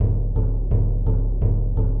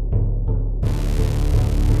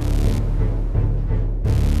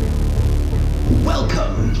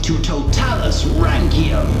to Totalis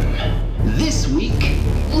Rankium. This week,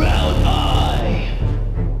 Round I.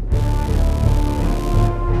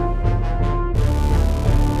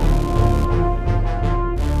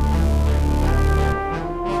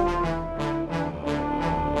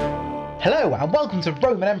 Hello and welcome to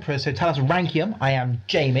Roman Emperors Totalis Rankium. I am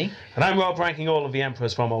Jamie. And I'm Rob, ranking all of the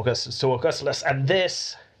emperors from Augustus to Augustulus, and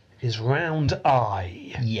this is Round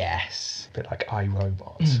I. Yes. A bit like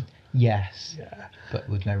iRobot. Yes. Yeah. But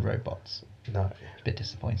with no robots. No. It's a bit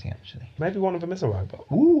disappointing, actually. Maybe one of them is a robot.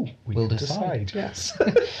 Ooh, We'll we'll decide. Yes.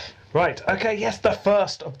 Right, okay, yes, the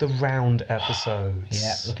first of the round episodes.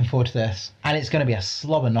 Yeah, looking forward to this. And it's going to be a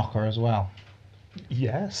slobber knocker as well.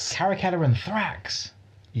 Yes. Caracalla and Thrax.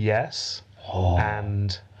 Yes. Oh.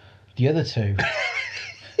 And... The other two.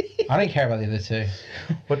 I don't care about the other two.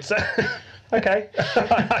 What's that? Okay.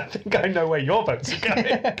 I think I know where your votes are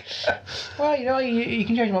going. Well, you know, you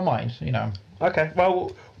can change my mind, you know. Okay,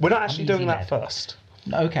 well, we're not actually doing that easy-led. first.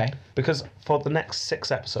 Okay. Because for the next 6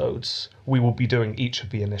 episodes, we will be doing each of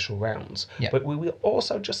the initial rounds. Yeah. But we will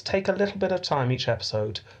also just take a little bit of time each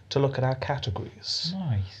episode to look at our categories.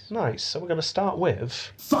 Nice. Nice. So we're going to start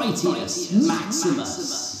with... Phytius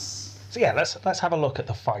Maximus. So yeah, let's have a look at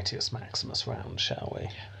the Phytius Maximus round, shall we?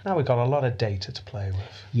 Now we've got a lot of data to play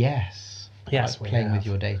with. Yes. Yes, Like we playing have. with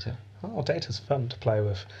your data. Oh, data's fun to play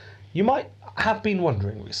with. You might have been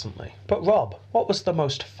wondering recently, but Rob, what was the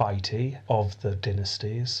most fighty of the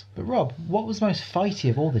dynasties? But Rob, what was the most fighty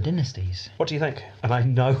of all the dynasties? What do you think? And I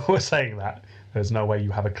know we're saying that. There's no way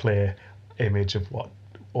you have a clear image of what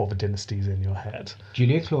all the dynasties in your head.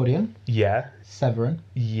 Julia Claudian, Yeah. Severin,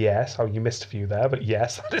 Yes. Oh, you missed a few there, but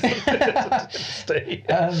yes, that is a dynasty.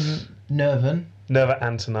 Nervan. Nerva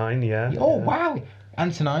Antonine, yeah. Oh, yeah. wow.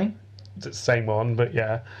 Antonine. It's the same one, but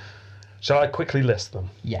yeah. Shall I quickly list them?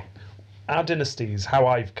 Yeah. Our dynasties, how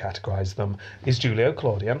I've categorised them, is Julio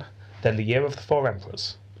Claudian, then the year of the 4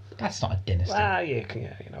 emperors. That's not a dynasty. Yeah,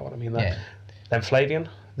 you know what I mean there. Yeah. Then Flavian,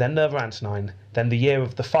 then Nerva Antonine, then the year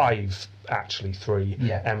of the 5, actually 3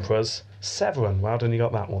 Yeah. emperors. Severin, well done, you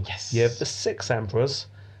got that one. Yes. Year of the 6 emperors.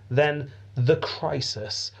 Then the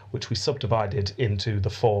Crisis, which we subdivided into the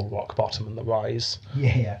 4, Rock Bottom and the Rise.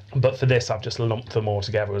 Yeah. But for this, I've just lumped them all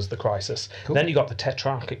together as the Crisis. Cool. Then you got the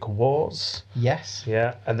Tetrarchic Wars. Yes.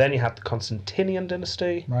 Yeah. And then you had the Constantinian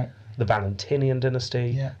dynasty. Right. The Valentinian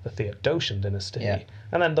dynasty, Yeah. the Theodosian dynasty, Yeah.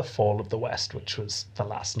 and then the fall of the West, which was the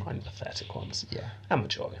last 9 pathetic ones, Yeah. and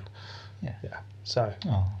Majorian. Yeah. Yeah. So,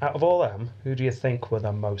 Oh. out of all them, who do you think were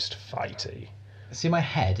the most fighty? See, in my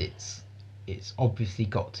head, it's obviously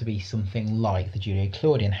got to be something like the Julia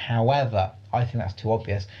Claudian. However, I think that's too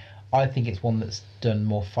obvious. I think it's one that's done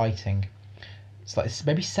more fighting. It's like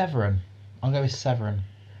maybe Severin. I'll go with Severin.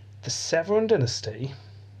 The Severan dynasty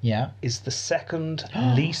Yeah. is the second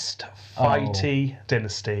least fighty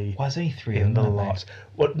dynasty Well, there's only 3 in of the them, aren't lot.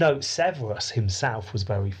 Well, no, Severus himself was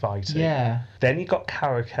very fighty. there? Yeah. Then you got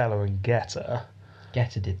Caracalla and Geta,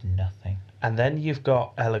 Geta did nothing. and then you've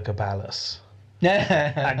got Elagabalus.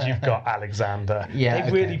 And And you've got Alexander. Yeah, They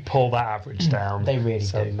okay. really pull that average down. They really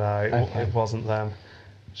so do. no, Okay. it wasn't them.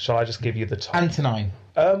 Shall I just give you the top? Antonine.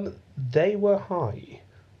 They were high.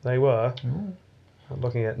 They were. Ooh. I'm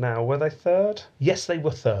looking at it now. Were they 3rd? Yes, they were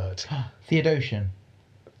 3rd. Theodosian.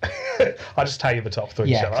 I'll just tell you the top 3,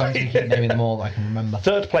 Yeah, shall 'cause I'm just I? naming them all that I can remember.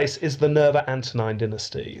 3rd place is the Nerva Antonine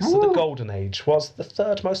dynasty. So the Ooh. Golden Age was the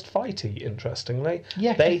 3rd most fighty, interestingly.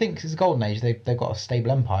 Yeah, 'cause they you think it's the Golden Age, they've got a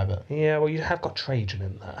stable empire, but Yeah, well, you have got Trajan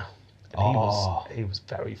in there. Oh. He was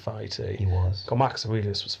very fighty. he was. Got Marcus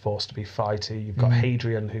Aurelius was forced to be fighty. You've got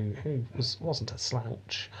Hadrian, who wasn't a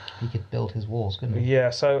slouch. He could build his walls, couldn't he? Yeah,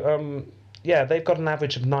 so they've got an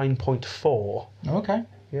average of 9.4. Oh, okay.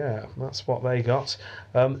 Yeah, that's what they got.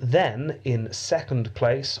 Then in 2nd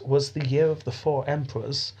place was the year of the 4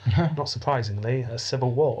 emperors. Not surprisingly, a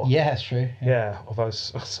civil war. Yeah, that's true. Yeah, although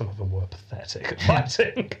some of them were pathetic at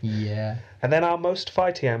fighting. Yeah. And then our most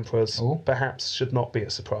fighty emperors, Oh. perhaps should not be a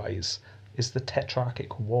surprise, is the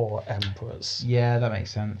Tetrarchic War emperors. Yeah, that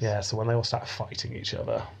makes sense. Yeah, so when they all started fighting each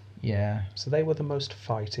other. Yeah. So they were the most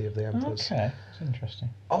fighty of the emperors. Okay, that's interesting.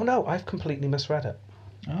 Oh no, I've completely misread it.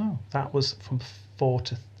 Oh. That was from 4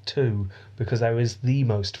 to 2, because there is the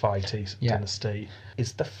most fighty Yeah. dynasty,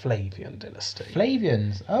 is the Flavian dynasty.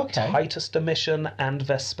 Flavians. Okay. Titus Domitian and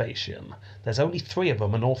Vespasian. There's only 3 of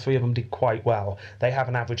them, and all 3 of them did quite well. They have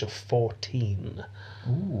an average of 14.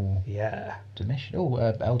 Ooh. Yeah. Domitian. Oh,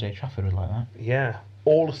 LJ Trafford would like that. Yeah.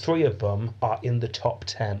 All three of them are in the top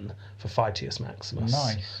 10 for Fightius Maximus.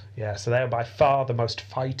 Nice. Yeah, so they are by far the most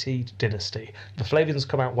fighty dynasty. The Flavians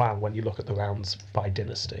come out well when you look at the rounds by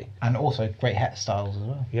dynasty. And also great hairstyles as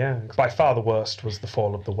well. Yeah, by far the worst was the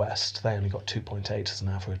Fall of the West. They only got 2.8 as an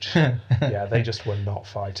average. Yeah, they just were not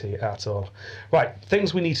fighty at all. Right,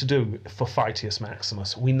 things we need to do for Fightius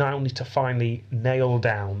Maximus. We now need to finally nail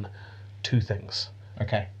down 2 things.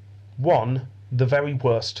 Okay. One, the very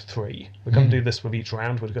worst 3. We're going to do this with each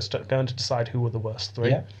round. We're just going to decide who were the worst 3.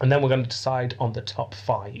 Yeah. And then we're going to decide on the top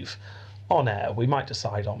 5 on air. We might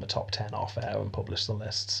decide on the top 10 off air and publish the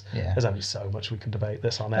lists. Yeah. There's only so much we can debate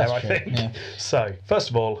this on air, That's I true, think. yeah. So, first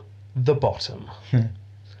of all, the bottom.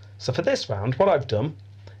 So for this round, what I've done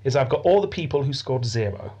is I've got all the people who scored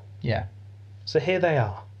 0. Yeah. So here they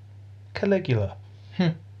are. Caligula,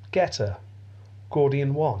 Geta,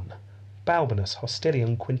 Gordian 1, Balbinus,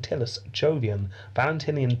 Hostilian, Quintillus, Jovian,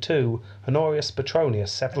 Valentinian 2, Honorius,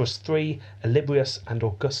 Petronius, Severus 3, Olybrius, and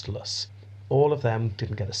Augustulus. All of them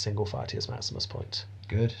didn't get a single Fightius Maximus point.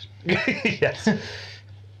 Good. Yes.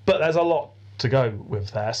 But there's a lot to go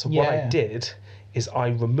with there. So what I Yeah. did is I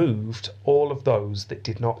removed all of those that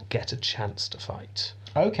did not get a chance to fight.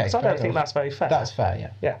 Okay. So I fair don't think enough. that's very fair. That's fair,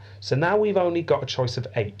 yeah. Yeah. So now we've only got a choice of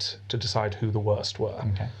 8 to decide who the worst were.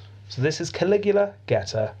 Okay. So this is Caligula,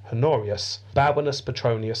 Geta, Honorius, Balbinus,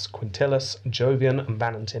 Petronius, Quintillus, Jovian, and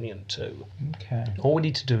Valentinian 2. Okay. All we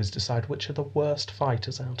need to do is decide which are the worst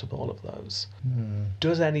fighters out of all of those.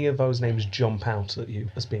 Does any of those names jump out at you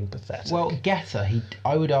as being pathetic? Well, Geta,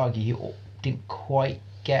 I would argue he didn't quite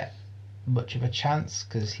get much of a chance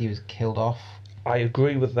because he was killed off. I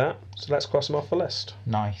agree with that. So let's cross him off the list.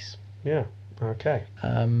 Nice. Yeah. Okay.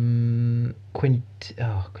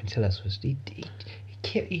 Quintillus was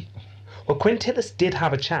he Well, Quintillus did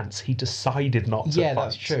have a chance. He decided not to yeah, fight.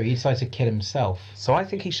 that's true. He decided to kill himself. So I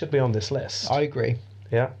think he should be on this list. I agree.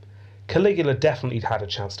 Yeah. Caligula definitely had a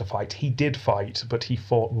chance to fight. He did fight, but he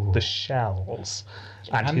fought the shells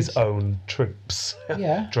and his own troops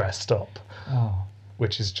Yeah. dressed up, Oh.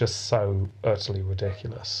 which is just so utterly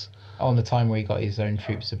ridiculous. On the time where he got his own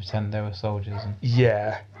troops to pretend they were soldiers. And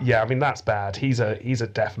Yeah. I mean, that's bad. He's a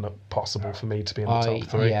definite possible for me to be in the top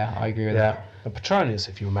 3. Yeah, I agree with Yeah. But Petronius,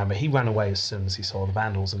 if you remember, he ran away as soon as he saw the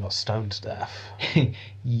Vandals and got stoned to death. that.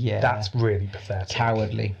 Yeah. That's really pathetic.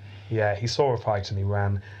 cowardly. Yeah, he saw a fight and he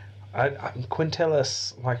ran.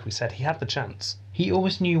 Quintillus, like we said, he had the chance. He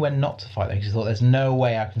almost knew when not to fight though, because he thought there's no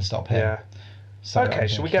way I can stop him. Yeah. So Okay, I'm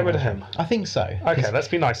should gonna we get kill rid of him? I think so. Okay, 'cause let's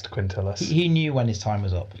be nice to Quintillus. he knew when his time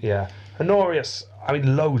was up. Yeah. Honorius, I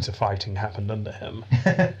mean, loads of fighting happened under him.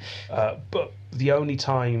 But the only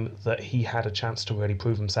time that he had a chance to really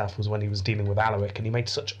prove himself was when he was dealing with Alaric, and he made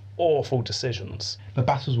such awful decisions. But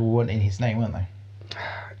battles were won in his name, weren't they?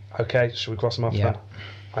 Okay, should we cross him off Yeah. then?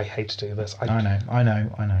 I hate to do this. I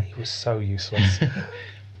know. He was so useless.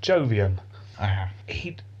 Jovian. Ah.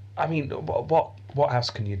 I mean, what else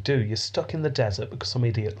can you do? You're stuck in the desert because some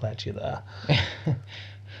idiot led you there.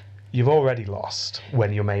 You've already lost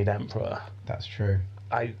when you're made emperor. That's true.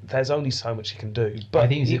 There's only so much you can do. I But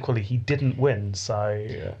think equally, he didn't win, so...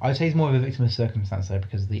 I'd say he's more of a victim of circumstance though,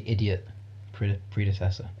 because of the idiot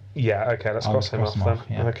predecessor. Yeah, okay, let's I cross would him cross off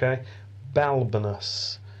him then. off, yeah. Okay.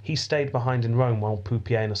 Balbinus. He stayed behind in Rome while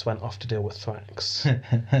Pupienus went off to deal with Thrax.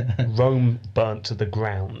 Rome burnt to the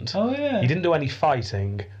ground. Oh yeah. He didn't do any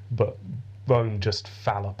fighting, but Rome just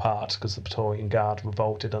fell apart because the Praetorian Guard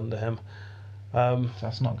revolted under him.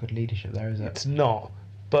 That's not good leadership there, is it? It's not.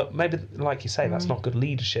 But maybe, like you say, that's not good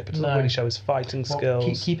leadership. It doesn't No. really show his fighting Well,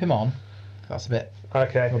 skills. keep him on. That's a bit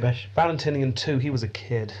Okay. rubbish. Valentinian 2, he was a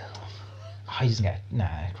kid. He doesn't get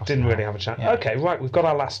cross Didn't him really out. have a chance. Yeah. Okay, right, we've got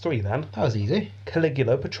our last 3 then. That was easy.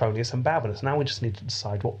 Caligula, Petronius, and Balbinus. Now we just need to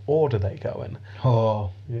decide what order they go in.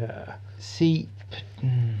 Oh, Yeah. see,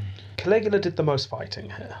 Caligula did the most fighting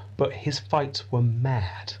here, but his fights were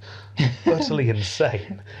mad. Utterly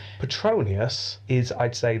insane. Petronius is,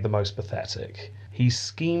 I'd say, the most pathetic. He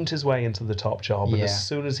schemed his way into the top job, and Yeah. as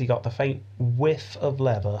soon as he got the faint whiff of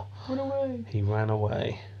leather, run away. he ran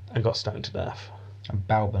away and got stoned to death. And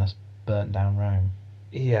Balbinus burnt down Rome.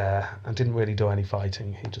 Yeah, and didn't really do any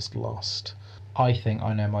fighting. He just lost. I think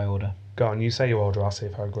I know my order. Go on, you say your order. I'll see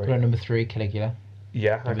if I agree. Got number 3, Caligula.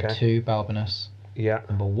 Yeah. Number Okay. 2, Balbinus. Yeah.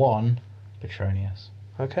 Number 1, Petronius.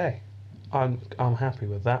 Okay. I'm happy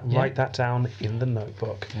with that. Yeah. Write that down in the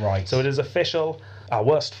notebook. Right. So it is official. Our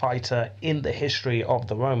worst fighter in the history of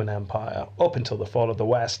the Roman Empire, up until the fall of the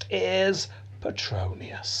West, is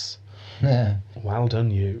Petronius. Well done,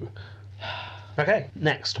 you. Okay,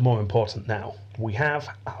 next, more important now, we have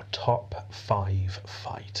our top 5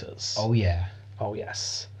 fighters. Oh yeah. Oh,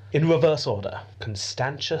 yes. In reverse order,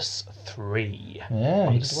 Constantius 3 Yeah,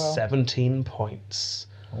 on he did well. 17 points.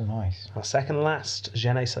 Oh, nice. Our second last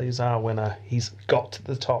Genet Cesar winner. He's got to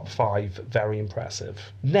the top 5. Very impressive.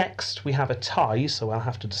 Next, we have a tie, so I'll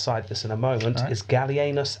have to decide this in a moment, All right. is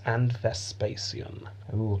Gallienus and Vespasian.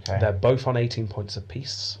 Ooh, okay. They're both on 18 points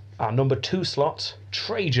apiece. Our number 2 slot,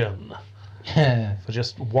 Trajan, for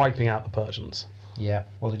just wiping out the Persians. Yeah.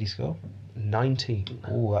 What did he score? 19.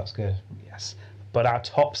 Oh, that's good. Yes. But our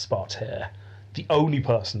top spot here, the only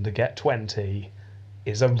person to get 20,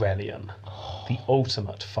 is Aurelian, the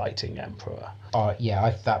ultimate fighting emperor.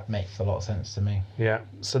 Yeah, that makes a lot of sense to me. Yeah,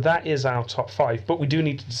 so that is our top 5, but we do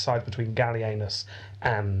need to decide between Gallienus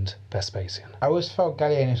and Vespasian. I always felt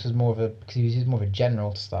Gallienus was more of a, because he was more of a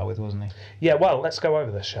general to start with, wasn't he? Yeah, well, let's go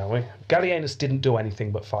over this, shall we? Gallienus didn't do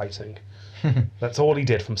anything but fighting. That's all he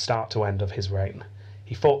did from start to end of his reign.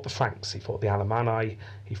 He fought the Franks, he fought the Alemanni,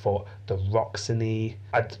 he fought the Roxini.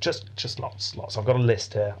 Just lots. I've got a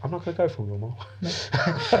list here. I'm not going to go through them all.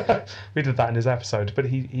 We did that in his episode, but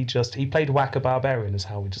he played Whack a Barbarian is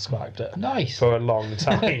how we described it. Nice. For a long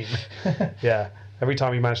time. Yeah. Every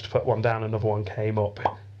time he managed to put one down, another one came up.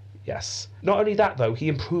 Yes. Not only that, though, he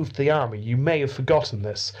improved the army. You may have forgotten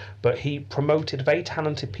this, but he promoted very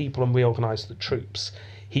talented people and reorganised the troops.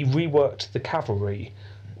 He reworked the cavalry.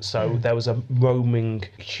 So there was a roaming,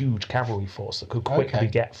 huge cavalry force that could quickly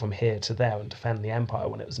get from here to there and defend the empire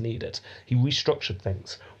when it was needed. He restructured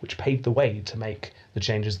things, which paved the way to make the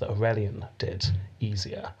changes that Aurelian did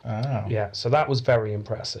easier. Oh. Yeah, so that was very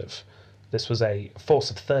impressive. This was a force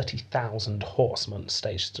of 30,000 horsemen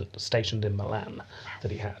stationed in Milan that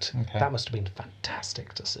he had. Okay. That must have been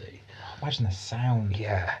fantastic to see. Imagine the sound.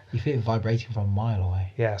 Yeah. You feel it vibrating from a mile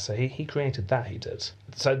away. Yeah, so he created that, he did.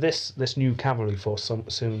 So this new cavalry force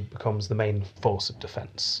soon becomes the main force of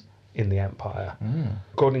defence in the empire.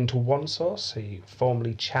 According to one source, he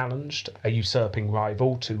formally challenged a usurping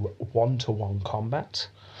rival to one-to-one combat.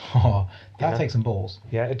 Oh, that takes some balls.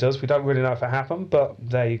 Yeah, it does. We don't really know if it happened, but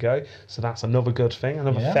there you go. So that's another good thing,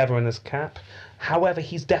 another feather in his cap. However,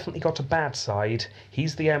 he's definitely got a bad side.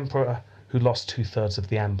 He's the emperor who lost 2/3 of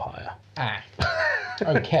the empire. Ah.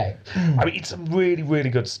 Okay. I mean, it's really, really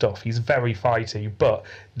good stuff. He's very fighty, but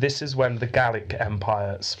this is when the Gallic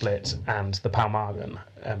Empire split and the Palmyran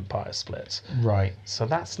Empire split. Right. So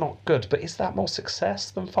that's not good. But is that more success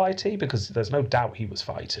than fighty? Because there's no doubt he was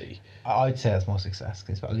fighty. I'd say that's more success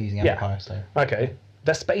because it's about losing Yeah. empire. So. Okay,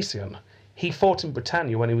 Vespasian. He fought in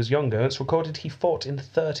Britannia when he was younger. It's recorded he fought in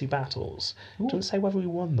 30 battles. Doesn't say whether he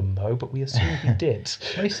won them, though, but we assume he did.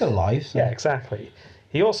 Well, he's still alive. So. Yeah, exactly.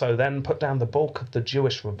 He also then put down the bulk of the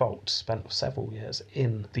Jewish revolt, spent several years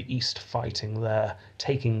in the east fighting there,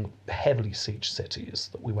 taking heavily sieged cities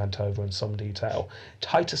that we went over in some detail.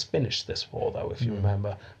 Titus finished this war, though, if you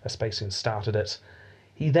remember. Vespasian started it.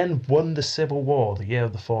 He then won the Civil War, the Year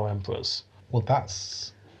of the Four Emperors. Well,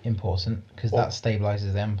 that's important because that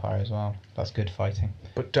stabilises the empire as well. That's good fighting.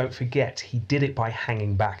 But don't forget, he did it by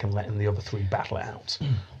hanging back and letting the other three battle it out.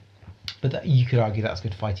 But you could argue that's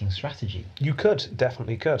good fighting strategy. You could,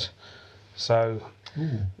 definitely could. So,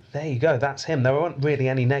 there you go, that's him. There weren't really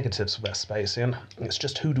any negatives for Vespasian. It's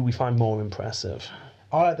just who do we find more impressive?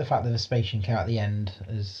 I like the fact that Vespasian came out at the end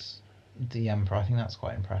as the emperor. I think that's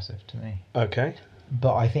quite impressive to me. Okay.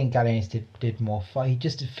 But I think Gallienus did more fight. He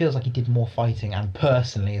just feels like he did more fighting, and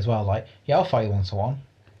personally as well. Like, yeah, I'll fight you 1-to-1.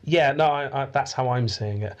 Yeah, no, I that's how I'm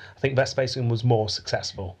seeing it. I think Vespasian was more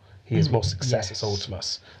successful. He is more success as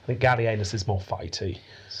Ultimus. I think Gallienus is more fighty.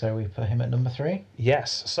 So we put him at number 3.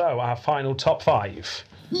 Yes, so our final top 5.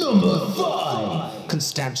 Number 5.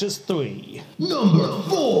 Constantius 3. Number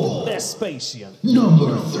 4. Vespasian.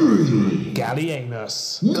 Number 3.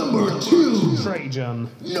 Gallienus. Number 2. Trajan.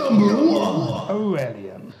 Number 1.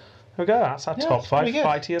 Aurelian. There we go, that's our top 5 pretty good.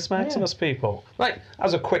 Fightiest Maximus people. Right, that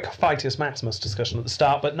was a quick Fightiest Maximus discussion at the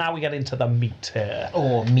start, but now we get into the meat here.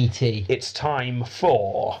 Or meaty. It's time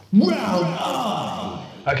for... Round I.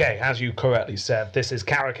 Okay, as you correctly said, this is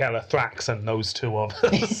Caracalla, Thrax, and those two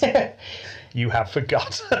others. You have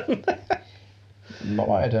forgotten. What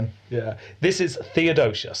might have done? Yeah. This is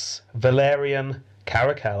Theodosius, Valerian,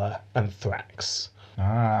 Caracalla, and Thrax.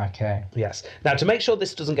 Ah, okay. Yes. Now, to make sure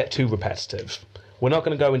this doesn't get too repetitive, we're not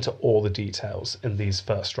going to go into all the details in these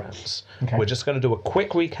first rounds. Okay. We're just going to do a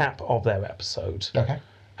quick recap of their episode. Okay.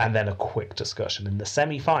 And then a quick discussion. In the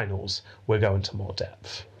semi-finals, we're going to more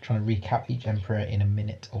depth. Trying to recap each emperor in a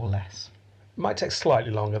minute or less. Might take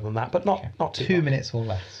slightly longer than that, but not too 2 long. minute or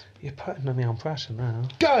less. You're putting me on pressure now.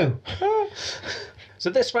 Go! So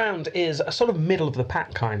this round is a sort of middle of the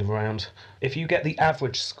pack kind of round. If you get the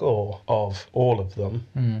average score of all of them,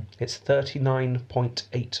 it's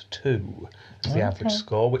 39.82 is the average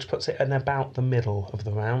score, which puts it in about the middle of the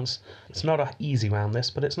rounds. It's not an easy round, this,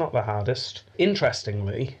 but it's not the hardest.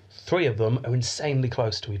 Interestingly, 3 of them are insanely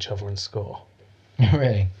close to each other in score.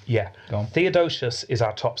 Really? Yeah. Go on. Theodosius is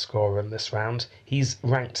our top scorer in this round. He's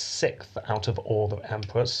ranked 6th out of all the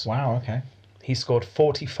emperors. Wow, okay. He scored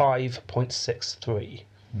 45.63.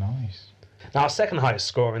 Nice. Now, our second highest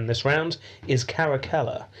scorer in this round is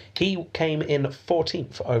Caracalla. He came in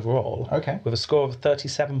 14th overall, Okay. with a score of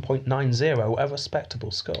 37.90, a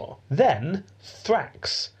respectable score. Then,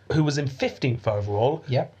 Thrax, who was in 15th overall,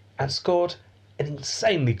 Yep. and scored an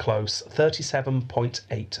insanely close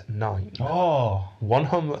 37.89. Oh.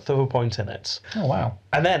 1/100th of a point in it. Oh, wow.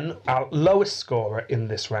 And then, our lowest scorer in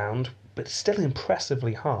this round, but still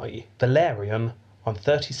impressively high, Valerian on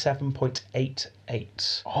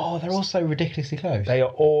 37.88. Oh, they're all so ridiculously close. They are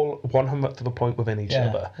all 1/100th of a point within each Yeah.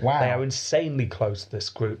 other. Wow. They are insanely close, this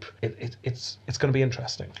group. It's going to be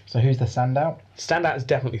interesting. So who's the standout? Standout is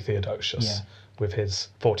definitely Theodosius Yeah. with his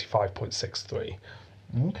 45.63.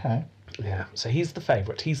 Okay. Yeah, so he's the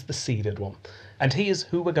favourite. He's the seeded one. And he is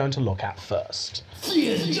who we're going to look at first.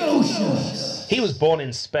 Theodosius. He was born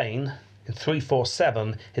in Spain in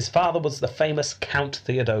 347. His father was the famous Count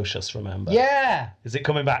Theodosius, remember? Yeah. Is it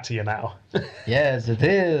coming back to you now? Yes, it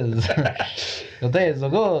is. Your days are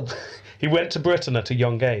good. He went to Britain at a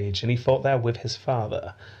young age and he fought there with his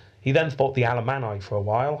father. He then fought the Alemanni for a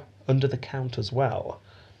while, under the Count as well.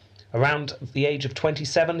 Around the age of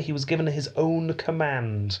 27, he was given his own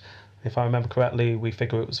command. If I remember correctly, we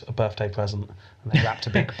figure it was a birthday present and they wrapped a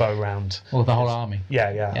big bow round. Well, the whole army. Yeah,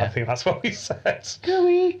 I Yeah. think that's what we said.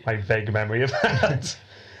 Gooey. My vague memory of that.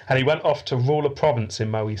 And he went off to rule a province in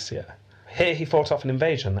Moesia. Here he fought off an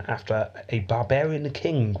invasion after a barbarian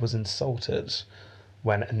king was insulted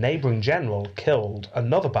when a neighbouring general killed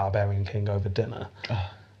another barbarian king over dinner. Yeah,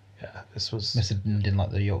 this was... Mr. didn't like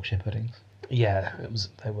the Yorkshire puddings. Yeah,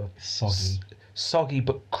 they were Soggy. soggy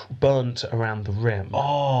but burnt around the rim.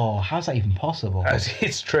 Oh, how's that even possible?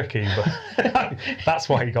 It's tricky, but that's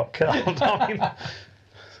why he got killed. I mean,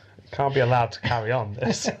 can't be allowed to carry on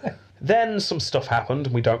this. Then some stuff happened,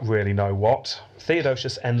 and we don't really know what.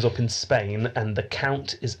 Theodosius ends up in Spain, and the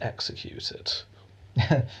Count is executed.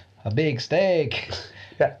 A big steak.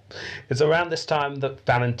 Yeah, it's around this time that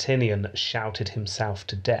Valentinian shouted himself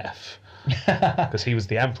to death, because he was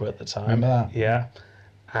the emperor at the time. Remember that? Yeah.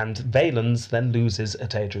 And Valens then loses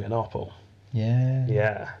at Adrianople. Yeah.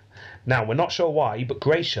 Yeah. Now, we're not sure why, but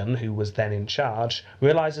Gratian, who was then in charge,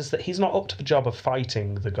 realises that he's not up to the job of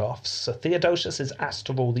fighting the Goths. So Theodosius is asked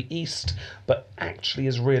to rule the east, but actually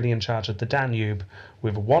is really in charge of the Danube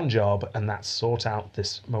with one job, and that's sort out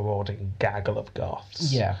this marauding gaggle of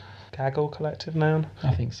Goths. Yeah. Gaggle, collective noun?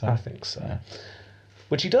 I think so. I think so. Yeah.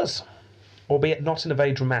 Which he does, albeit not in a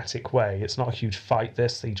very dramatic way. It's not a huge fight,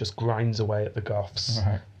 this. He just grinds away at the Goths.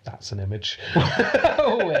 Right. That's an image.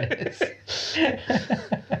 Oh, it is.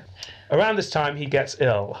 Around this time, he gets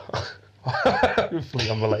ill. Hopefully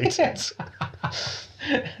unrelated.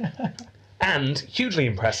 And, hugely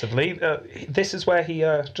impressively, this is where he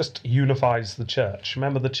just unifies the church.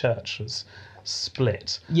 Remember, the church was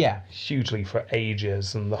split Yeah. hugely for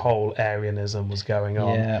ages, and the whole Arianism was going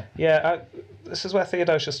on. Yeah. Yeah, this is where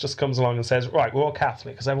Theodosius just comes along and says, right, we're all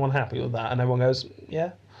Catholic. Is everyone happy with that? And everyone goes,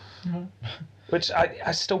 yeah. Which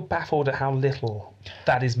I still baffled at how little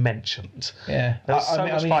that is mentioned. Yeah. There was so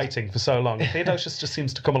I much mean, fighting for so long. Theodosius just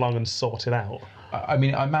seems to come along and sort it out. I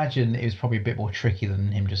mean, I imagine it was probably a bit more tricky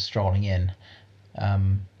than him just strolling in.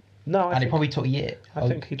 No, And it probably took a year. I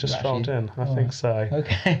think he just strolled in. I Oh. think so.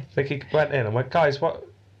 Okay. I think he went in and went, guys, what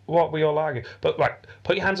we all arguing? But right,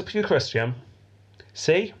 put your hands up if you're Christian.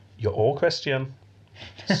 See, you're all Christian.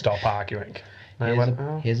 Stop arguing. And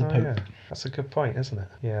they Here's a pope. Yeah. That's a good point, isn't it?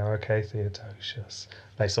 Yeah, okay, Theodosius.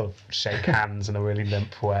 They sort of shake hands in a really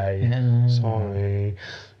limp way. Yeah. Sorry.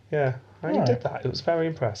 Yeah, and he Alright. did that. It was very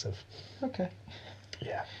impressive. Okay.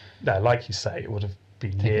 Yeah. No, like you say, it would have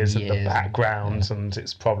been Taken years in the years, background, and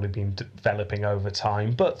it's probably been developing over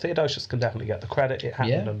time. But Theodosius can definitely get the credit. It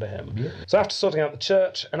happened Yeah. under him. Yeah. So after sorting out the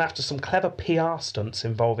church, and after some clever PR stunts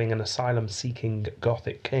involving an asylum-seeking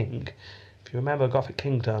Gothic king, if you remember, a Gothic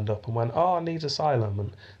king turned up and went, oh, I need asylum,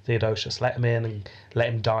 and Theodosius let him in and let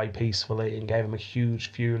him die peacefully and gave him a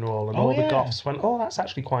huge funeral, and Oh, all the yeah. Goths went, oh, that's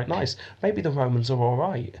actually quite nice. Maybe the Romans are all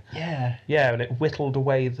right. Yeah. Yeah, and it whittled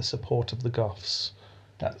away the support of the Goths.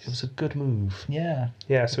 That's. It was a good move. Yeah.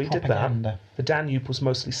 Yeah, so he did that. Propaganda. The Danube was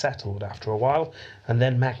mostly settled after a while, and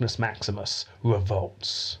then Magnus Maximus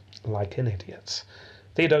revolts like an idiot.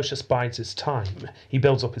 Theodosius bides his time. He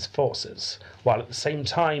builds up his forces, while at the same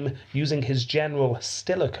time using his general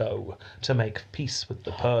Stilicho to make peace with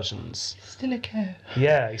the Persians. Stilicho.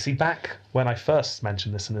 Yeah, you see, back when I first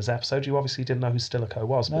mentioned this in this episode, you obviously didn't know who Stilicho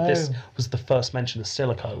was, but this No. was the first mention of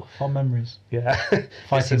Stilicho. Fond memories. Yeah.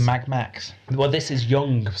 Fighting This is- Mag Max. Well, this is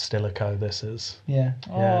young Stilicho, this is. Yeah.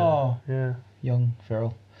 Yeah. Oh, Yeah. young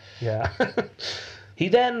Viral. Yeah. He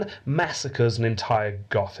then massacres an entire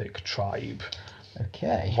Gothic tribe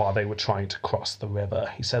Okay. while they were trying to cross the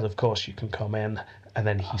river. He said, of course, you can come in, and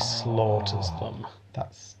then he slaughters them.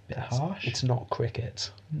 That's a bit harsh. It's not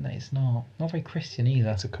cricket. No, it's not. Not very Christian either.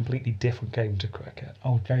 It's a completely different game to cricket.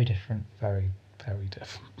 Oh, very different. Very, very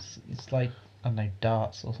different. It's like, I don't know,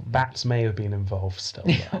 darts or something. Bats may have been involved still.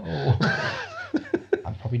 Oh.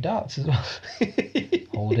 And probably darts as well.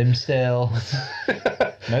 Hold him still.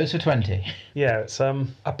 Nose for 20. Yeah, it's a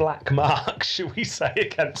black mark, should we say,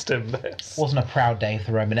 against him, this. Wasn't a proud day for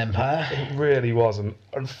the Roman Empire. It really wasn't.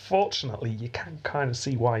 Unfortunately, you can kind of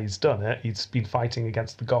see why he's done it. He's been fighting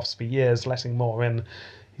against the Goths for years, letting more in.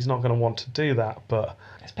 He's not going to want to do that, but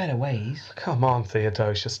There's better ways. come on,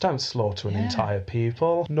 Theodosius, don't slaughter an Yeah. entire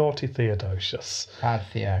people. Naughty Theodosius. Bad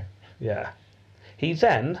Theo. Yeah. He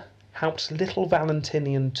then helped little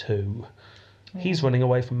Valentinian too. He's running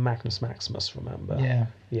away from Magnus Maximus, remember? Yeah.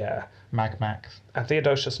 Yeah. Mag Max. And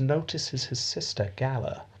Theodosius notices his sister,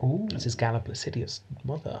 Galla. Ooh. This is Galla Placidius'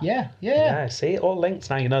 mother. Yeah. Yeah, see, it all links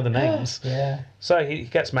now, you know the names. Yeah. So he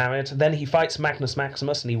gets married, then he fights Magnus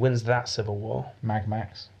Maximus and he wins that civil war. Mag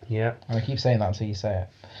Max. Yeah. I'm going to keep saying that until you say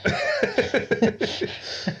it.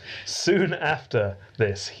 Soon after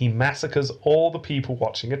this, he massacres all the people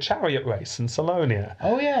watching a chariot race in Salonia.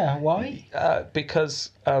 Oh, yeah. Why?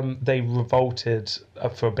 Because they revolted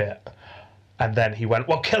for a bit. And then he went,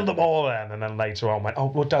 well, kill them all then. And then later on went, oh,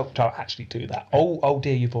 well, don't actually do that. Oh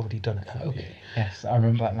dear, you've already done it, haven't you? Yes, I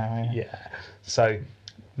remember that now. Yeah. Yeah. So,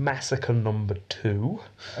 massacre number 2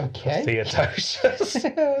 of Okay. Theodosius.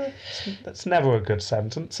 That's never a good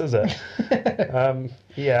sentence, is it?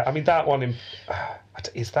 Yeah, I mean, that one,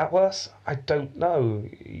 is that worse? I don't know.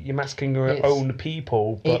 You're massacring your It's- own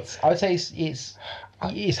people, but I would say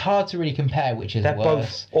it's hard to really compare which is they're worse.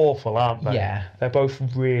 both awful, aren't they? Yeah. They're both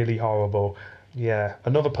really horrible. Yeah,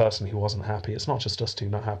 another person who wasn't happy, it's not just us two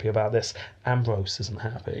not happy about this, Ambrose isn't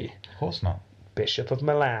happy. Of course not. Bishop of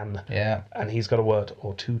Milan. Yeah. And he's got a word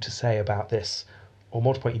or two to say about this. Or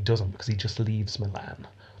more to the point, he doesn't, because he just leaves Milan.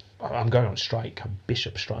 I'm going on strike. I'm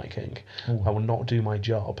bishop striking. Ooh. I will not do my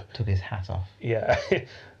job. Took his hat off. Yeah,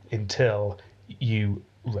 until you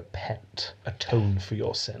repent, atone for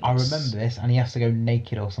your sins. I remember this, and he has to go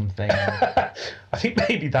naked or something. I think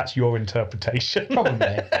maybe that's your interpretation.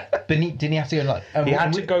 Probably. But didn't he have to go like? He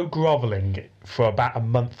had to go grovelling for about a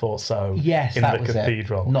month or so Yes, in that the was it.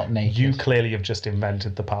 cathedral. Not naked. You clearly have just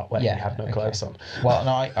invented the part where he had no okay. clothes on. Well,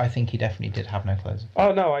 no, I think he definitely did have no clothes.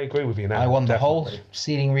 Oh, no, I agree with you now. I want the whole definitely.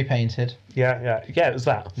 ceiling repainted, Yeah, it was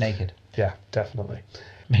that. naked. Yeah, definitely.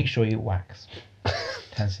 Make sure you wax.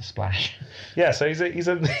 Tends to splash. Yeah, so he's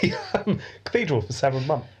in the cathedral for several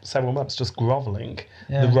months, just grovelling.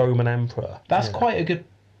 Yeah. The Roman emperor. That's Yeah. quite a good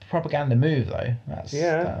propaganda move, though. That's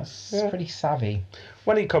Yeah. pretty savvy.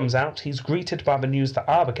 When he comes out, he's greeted by the news that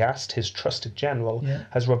Arbogast, his trusted general, Yeah.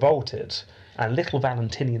 has revolted, and little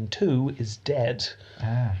Valentinian too is dead.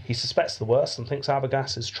 Ah. He suspects the worst and thinks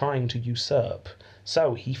Arbogast is trying to usurp.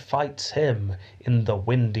 So he fights him in the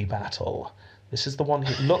windy battle. This is the one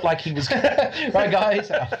who looked like he was Right, guys,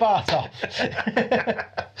 a fart off.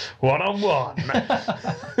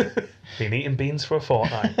 1-on-1. Been eating beans for a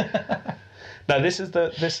fortnight. No, this is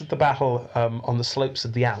the battle on the slopes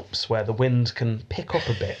of the Alps where the wind can pick up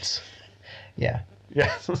a bit. Yeah.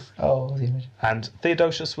 Yeah. Oh, the image. And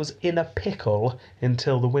Theodosius was in a pickle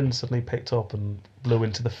until the wind suddenly picked up and blew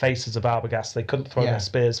into the faces of Arbogast. They couldn't throw Yeah. their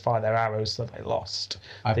spears, fire their arrows, so they lost.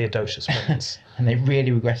 Theodosius wins. And they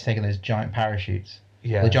really regret taking those giant parachutes.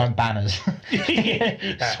 Yeah. The giant banners.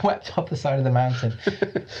 Yeah. Swept up the side of the mountain.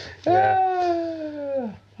 Yeah.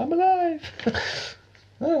 Ah, I'm alive.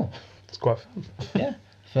 Oh, It's quite fun. yeah.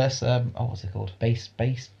 First, what's it called? Base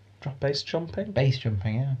Base jumping? base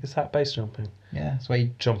jumping, yeah. Is that base jumping? Yeah, that's where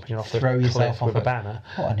you Jumping off throw the yourself cliff off with a banner?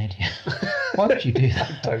 What an idiot. Why would you do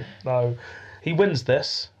that? Don't know. He wins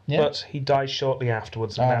this, Yeah. but he dies shortly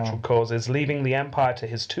afterwards of Oh. natural causes, leaving the empire to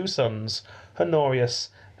his two sons, Honorius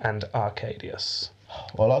and Arcadius.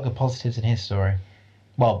 Well, a lot of good positives in his story.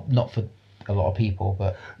 Well, not for a lot of people,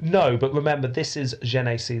 but No, but remember, this is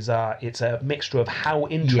Gene Caesar. It's a mixture of how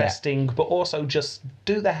interesting, but also just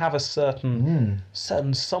do they have a certain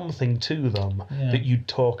something to them that you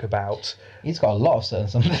talk about. he's got a lot of certain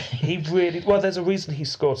something. He really well. There's a reason he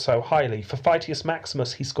scored so highly. For Phytius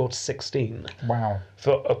Maximus, he scored 16. Wow.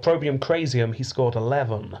 For Opprobrium Crasium, he scored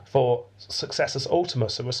 11. For Successus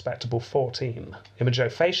Ultimus, a respectable 14. Imago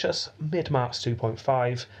Facius, mid-marks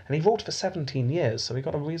 2.5, and he ruled for 17 years, so he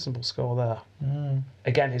got a reasonable score there.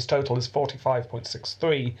 Again, his total is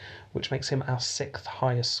 45.63, which makes him our 6th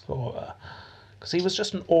highest scorer. Because he was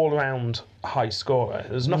just an all-round high scorer.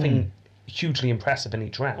 There's nothing hugely impressive in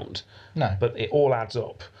each round, No. but it all adds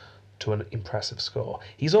up to an impressive score.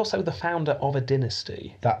 He's also the founder of a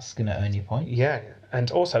dynasty. That's going to earn you points. Yeah, and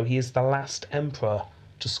also he is the last emperor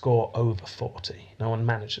to score over 40. No one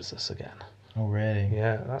manages this again. Oh, really?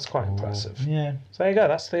 Yeah, that's quite impressive. Yeah. So there you go,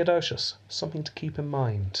 that's Theodosius. Something to keep in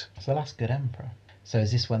mind. So that's good emperor. So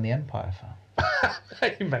is this when the empire fell?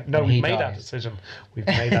 No, When we've he made our dies. decision. We've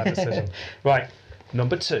made our decision. Right,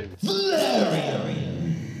 number 2.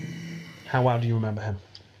 How well do you remember him?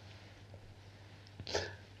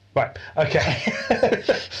 Right, okay.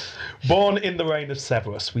 Born in the reign of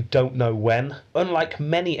Severus, we don't know when. Unlike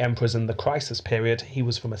many emperors in the crisis period, he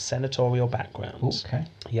was from a senatorial background. Okay.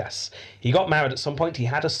 Yes. He got married at some point. He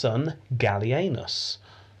had a son, Gallienus,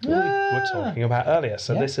 who we were talking about earlier.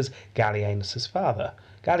 So this is Gallienus' father.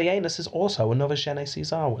 Gallienus is also another Gene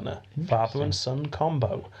Caesar winner. Father and son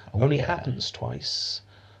combo. Only happens twice.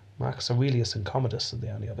 Marcus Aurelius and Commodus are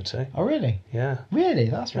the only other two. Oh, really? Yeah. Really?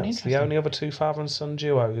 That's really That's interesting. the only other two father and son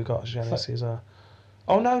duo who got Gene Caesar.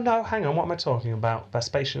 Oh, no, hang on. What am I talking about?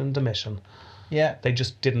 Vespasian and Domitian. Yeah. They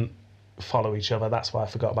just didn't follow each other. That's why I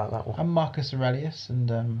forgot about that one. And Marcus Aurelius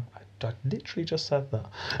and... I literally just said that.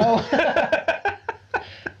 Oh.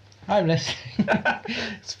 I'm listening.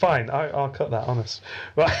 It's fine. I'll cut that, honest.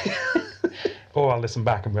 Right. Or I'll listen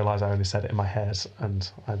back and realise I only said it in my head and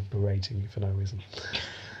I'm berating you for no reason.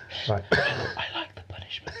 Right. I like the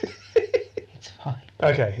punishment. It's fine.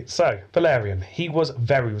 Okay, so Valerian. He was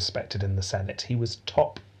very respected in the Senate. He was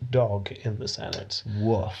top dog in the Senate.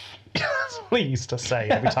 Woof. That's what he used to say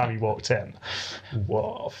every time he walked in.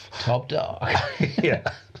 Woof. Top dog. Yeah.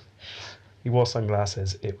 He wore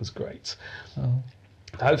sunglasses. It was great. Oh.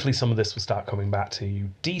 Hopefully some of this will start coming back to you.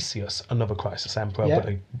 Decius, another crisis emperor, Yeah. but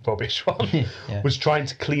a rubbish one, Yeah. was trying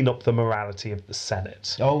to clean up the morality of the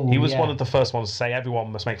Senate. Oh, he was yeah. one of the first ones to say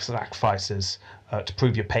everyone must make sacrifices to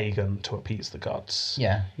prove you're pagan to appease the gods.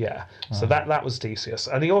 Yeah. Yeah. So that was Decius.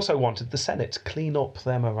 And he also wanted the Senate to clean up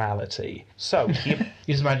their morality. So he... You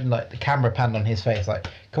just imagine like the camera panned on his face, like,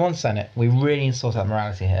 come on, Senate, we really need to sort out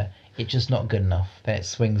morality here. It's just not good enough. Then it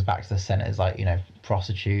swings back to the Senate as like,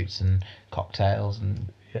 prostitutes and cocktails and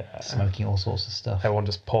smoking all sorts of stuff. Everyone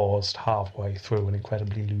just paused halfway through an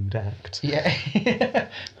incredibly lewd act. Yeah.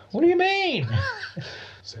 What do you mean?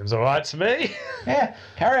 Seems all right to me. Yeah,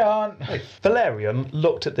 carry on. Valerian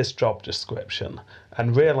looked at this job description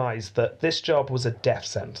and realised that this job was a death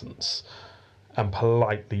sentence and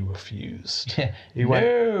politely refused. He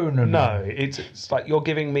went, no, it's like you're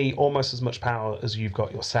giving me almost as much power as you've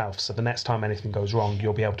got yourself, so the next time anything goes wrong,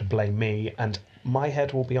 you'll be able to blame me and my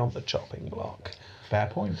head will be on the chopping block. Fair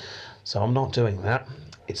point. So I'm not doing that.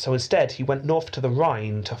 So instead, he went north to the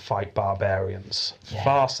Rhine to fight barbarians. Yeah.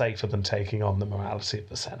 Far safer than taking on the morality of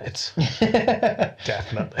the Senate.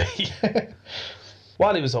 Definitely.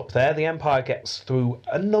 While he was up there, the empire gets through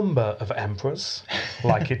a number of emperors,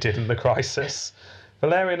 like it did in the crisis.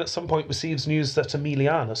 Valerian at some point receives news that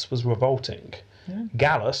Aemilianus was revolting. Yeah.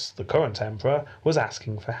 Gallus, the current emperor, was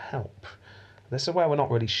asking for help. This is where we're not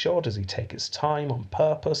really sure. Does he take his time on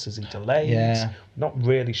purpose? Is he delayed? Yeah. Not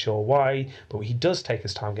really sure why, but he does take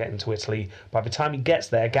his time getting to Italy. By the time he gets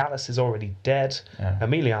there, Gallus is already dead. Yeah.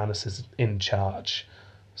 Aemilianus is in charge.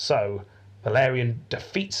 So, Valerian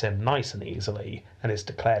defeats him nice and easily and is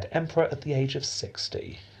declared emperor at the age of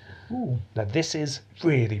 60. Ooh. Now, this is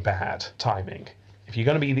really bad timing. If you're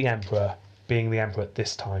going to be the emperor, being the emperor at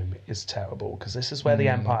this time is terrible, because this is where the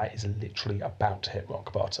empire is literally about to hit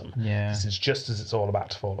rock bottom. Yeah. This is just as it's all about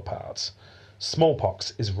to fall apart.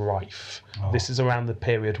 Smallpox is rife. Oh. This is around the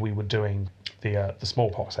period we were doing the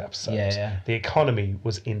smallpox episode. Yeah. The economy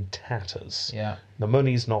was in tatters. Yeah. The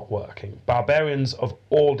money's not working. Barbarians of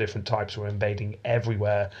all different types were invading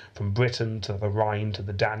everywhere, from Britain to the Rhine to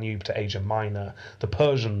the Danube to Asia Minor. The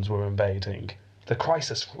Persians were invading. The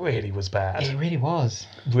crisis really was bad. It really was.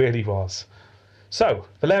 Really was. So,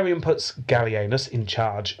 Valerian puts Gallienus in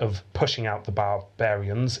charge of pushing out the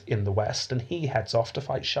barbarians in the west, and he heads off to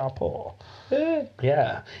fight Shapur.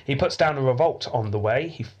 Yeah. He puts down a revolt on the way.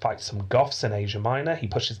 He fights some Goths in Asia Minor. He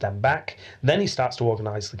pushes them back. Then he starts to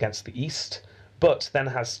organise against the east, but then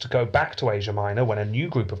has to go back to Asia Minor when a new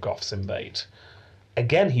group of Goths invade.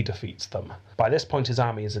 Again, he defeats them. By this point, his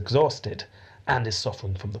army is exhausted and is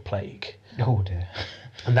suffering from the plague. Oh dear.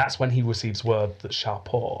 And that's when he receives word that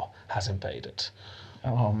Shapur has invaded.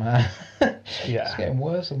 Oh man. Yeah. It's getting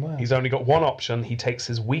worse and worse. He's only got one option. He takes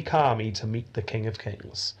his weak army to meet the King of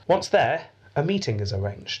Kings. Once there, a meeting is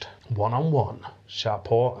arranged. One-on-one,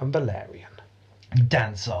 Shapur and Valerian.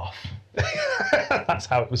 Dance off. That's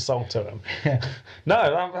how it was sold to him. Yeah.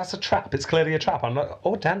 No, that's a trap. It's clearly a trap. I'm like,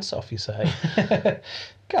 oh, dance off, you say?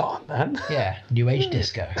 Go on, then. Yeah. New age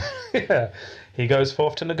disco. Yeah. He goes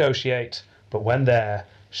forth to negotiate, but when there,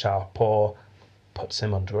 Shapur puts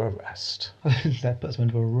him under arrest. That puts him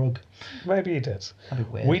under a rug. Maybe he did. That'd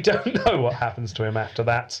be weird. We don't know what happens to him after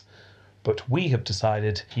that, but we have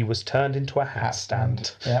decided he was turned into a hat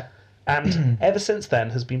stand. Yeah. And ever since then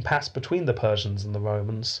has been passed between the Persians and the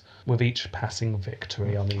Romans, with each passing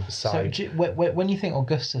victory on either So side. when you think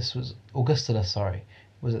Augustulus was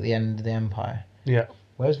at the end of the empire, Yeah.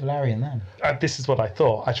 where's Valerian then? This is what I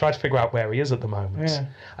thought. I tried to figure out where he is at the moment. Yeah.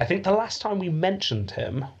 I think the last time we mentioned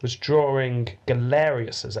him was during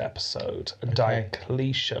Galerius's episode,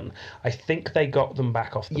 Diocletian. I think they got them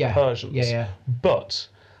back off the Persians. Yeah. But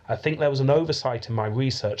I think there was an oversight in my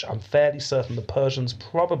research. I'm fairly certain the Persians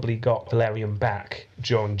probably got Valerian back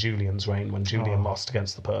during Julian's reign when Julian lost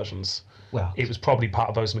against the Persians. Well, It was probably part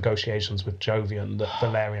of those negotiations with Jovian that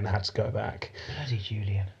Valerian had to go back. bloody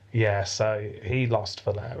Julian. Yeah, so he lost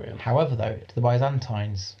Valerian. However, though, do the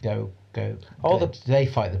Byzantines go? Oh, do they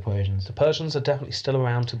fight the Persians? The Persians are definitely still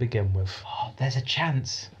around to begin with. Oh, there's a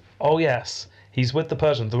chance. Oh, yes. He's with the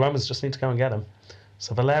Persians. The Romans just need to go and get him.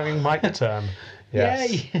 So Valerian might return.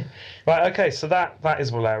 Yes. Yay! Right, okay, so that is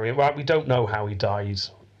Valerian. Right, we don't know how he died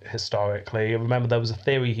historically. Remember, there was a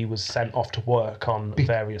theory he was sent off to work on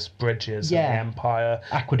various bridges in the Empire.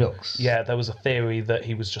 Aqueducts. Yeah, there was a theory that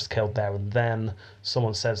he was just killed there and then.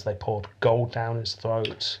 Someone says they poured gold down his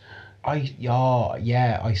throat. I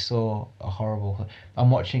saw a horrible.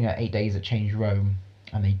 I'm watching 8 Days that Changed Rome,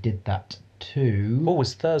 and they did that too. Oh,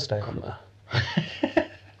 it's Thursday on there.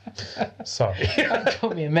 Sorry. That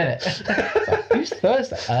took me a minute. Like, who's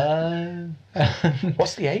Thursday?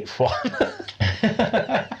 What's the 8th one?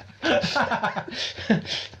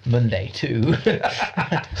 Monday too.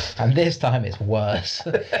 And this time it's worse.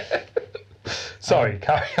 Sorry,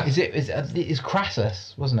 carry on. It's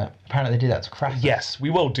Crassus, wasn't it? Apparently they did that to Crassus. Yes, we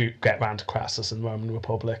will get round to Crassus and Roman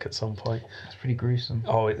Republic at some point. It's pretty gruesome.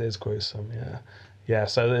 Oh, it is gruesome, yeah. Yeah,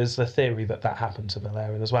 so there's the theory that happened to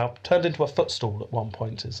Valerian as well. Turned into a footstool at one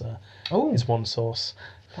point is one source.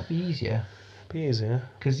 That'd be easier. Be easier.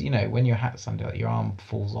 Because, when you're a hat stand, your arm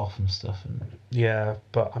falls off and stuff. And Yeah,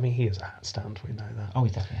 but, I mean, he is a hat stand, we know that. oh,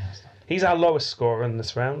 he's definitely a hat stand. He's our lowest scorer in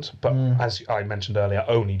this round, but as I mentioned earlier,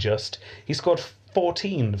 only just. He scored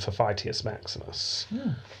 14 for Phytius Maximus.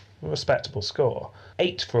 A respectable score.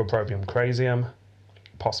 8 for Opprobrium Crasium,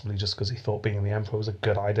 possibly just because he thought being the emperor was a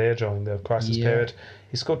good idea during the crisis period.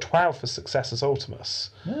 He scored 12 for Successus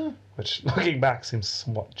Ultimus, which, looking back, seems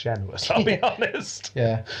somewhat generous, I'll be honest.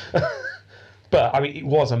 Yeah. But, I mean, it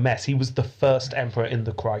was a mess. He was the first emperor in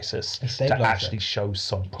the crisis to actually show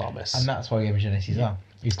some promise. And that's why he gave him Genesis on.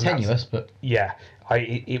 He's tenuous, but... Yeah,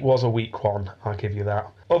 it was a weak one, I'll give you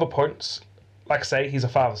that. Other points, like I say, he's a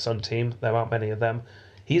father-son team. There aren't many of them.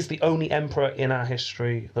 He is the only emperor in our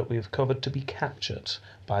history that we've covered to be captured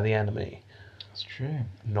by the enemy. That's true.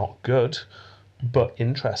 Not good, but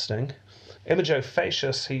interesting. Imago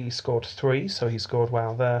Facius, he scored 3, so he scored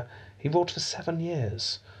well there. He ruled for 7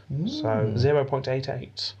 years, so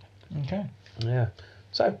 0.88. Okay. Yeah,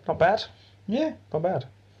 so not bad. Yeah. Not bad.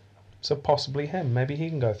 So possibly him. Maybe he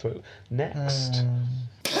can go through. Next.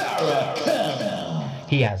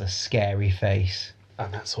 He has a scary face.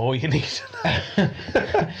 And that's all you need to know.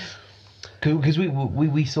 Because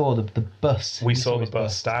we saw the bust. We saw the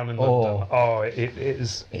bust down in London. Oh, it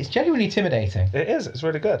is... It's genuinely intimidating. It is. It's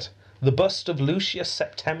really good. The bust of Lucius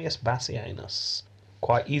Septimius Bassianus.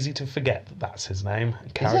 Quite easy to forget that that's his name.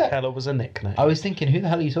 Caracalla was a nickname. I was thinking, who the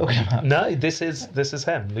hell are you talking about? No, this is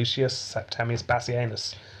him. Lucius Septimius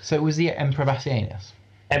Bassianus. So it was the Emperor Bassianus?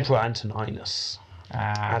 Emperor Antoninus,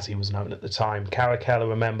 as he was known at the time. Caracalla,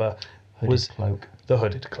 remember, was cloak. The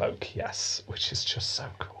hooded cloak, yes, which is just so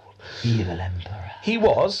cool. Evil Emperor. He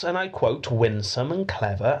was, and I quote, winsome and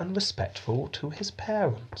clever and respectful to his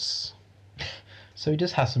parents. So he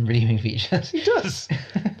does have some redeeming features. He does.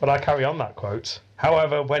 But I carry on that quote.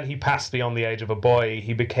 However, when he passed beyond the age of a boy,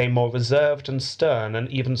 he became more reserved and stern and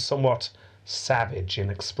even somewhat savage in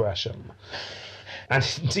expression. And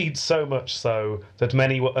indeed so much so that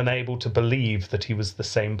many were unable to believe that he was the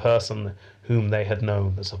same person whom they had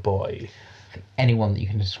known as a boy. Anyone that you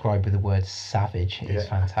can describe with the word savage is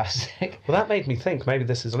fantastic. Well, that made me think maybe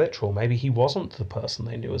this is literal. Maybe he wasn't the person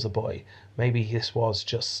they knew as a boy. Maybe this was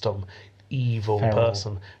just some evil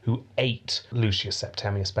person who ate Lucius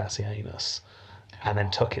Septimius Bassianus and then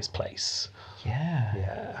took his place. Yeah.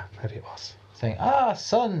 Yeah, maybe it was. Saying,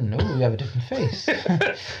 son, ooh, you have a different face.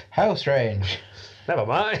 How strange. Never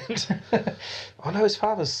mind. Oh no, his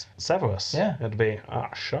father's Severus. Yeah. It'd be,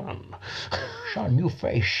 Sean. Sean, new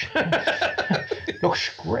face.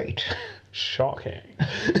 Looks great. Shocking.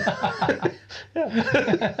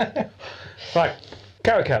 Yeah. Right.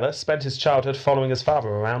 Caracalla spent his childhood following his father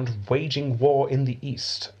around, waging war in the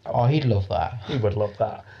east. Oh, he'd love that, He would love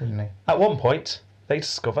that. wouldn't he? At one point, they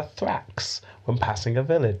discover Thrax when passing a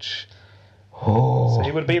village. Oh. So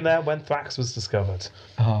he would have been there when Thrax was discovered.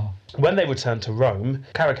 Oh. When they returned to Rome,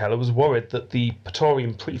 Caracalla was worried that the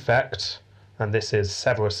Praetorian prefect, and this is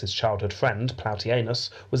Severus's childhood friend, Plautianus,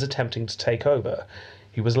 was attempting to take over.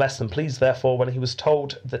 He was less than pleased, therefore, when he was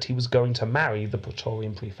told that he was going to marry the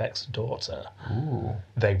Praetorian prefect's daughter. Ooh.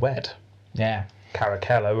 They wed. Yeah.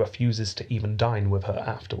 Caracalla refuses to even dine with her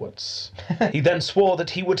afterwards. He then swore that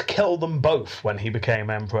he would kill them both when he became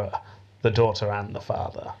emperor, the daughter and the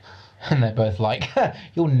father. And they're both like,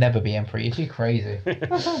 you'll never be emperor, you're too crazy.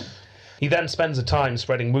 He then spends a time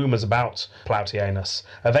spreading rumours about Plautianus.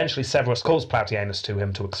 Eventually, Severus calls Plautianus to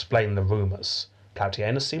him to explain the rumours.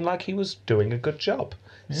 Plautianus seemed like he was doing a good job.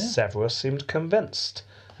 Yeah. Severus seemed convinced.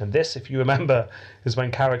 And this, if you remember, is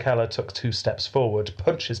when Caracalla took 2 steps forward,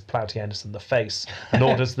 punches Plautianus in the face, and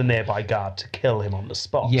orders the nearby guard to kill him on the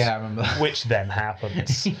spot. Yeah, I remember. Which then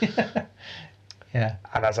happens. Yeah.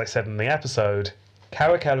 And as I said in the episode,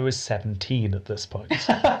 Caracalla is 17 at this point.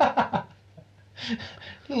 A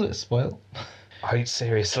little bit spoiled. I mean,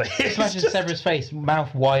 seriously. Just imagine Severus' face,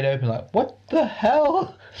 mouth wide open, like, what the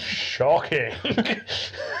hell? Shocking.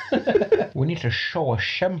 We need to show a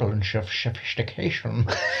semblance of sophistication.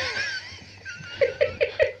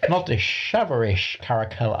 Not the shaverish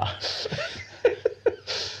Caracalla.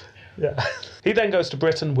 Yeah. He then goes to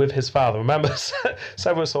Britain with his father. Remember,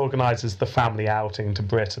 Severus organises the family outing to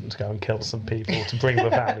Britain to go and kill some people to bring the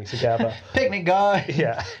family together. Picnic guy.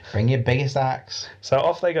 Yeah. Bring your biggest axe. So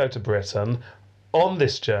off they go to Britain. On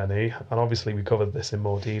this journey, and obviously we covered this in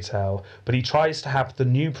more detail, but he tries to have the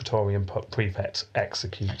new Praetorian prefect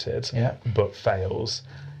executed, but fails.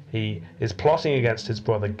 He is plotting against his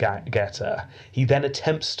brother Geta. He then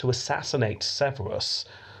attempts to assassinate Severus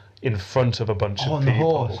in front of a bunch of people. On the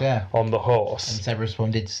horse, yeah. On the horse. And Severus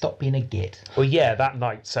responded, stop being a git. Well, yeah, that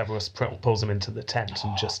night Severus pulls him into the tent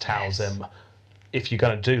and just tells him, if you're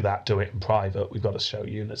going to do that, do it in private. We've got to show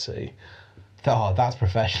unity. Oh, that's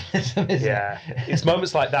professionalism, isn't it? It's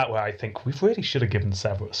moments like that where I think we really should have given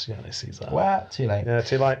Severus Caesar. Well, too late. Yeah,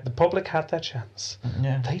 too late. The public had their chance.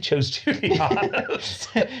 Yeah. They chose Julianus.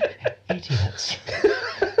 Idiots.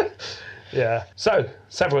 Yeah. So,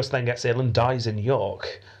 Severus then gets ill and dies in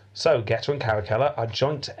York. So, Geta and Caracalla are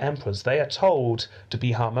joint emperors. They are told to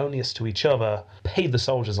be harmonious to each other, pay the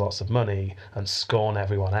soldiers lots of money, and scorn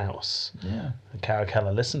everyone else. Yeah. And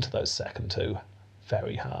Caracalla listened to those second two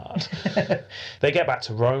very hard. They get back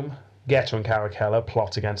to Rome. Geta and Caracalla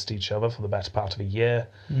plot against each other for the better part of a year.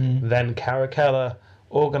 Then Caracalla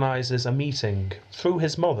organises a meeting through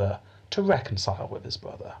his mother to reconcile with his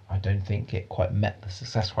brother. I don't think it quite met the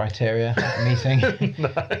success criteria at the meeting.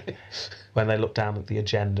 No. When they look down at the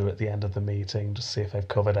agenda at the end of the meeting to see if they've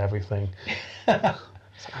covered everything. I'm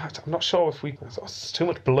not sure if there's too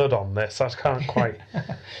much blood on this. I can't quite...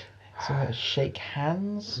 So shake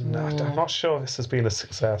hands? No, I'm not sure this has been a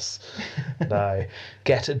success. No.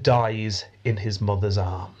 Geta dies in his mother's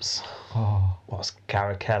arms. Oh. Whilst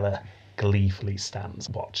Caracalla gleefully stands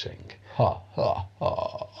watching. Ha, ha,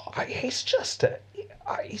 ha. He's just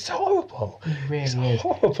he's horrible. He really he's is.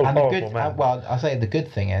 Horrible, and the horrible good, man. well, I'll say the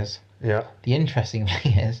good thing is, the interesting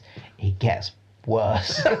thing is, he gets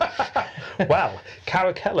worse. Well,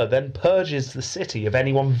 Caracalla then purges the city of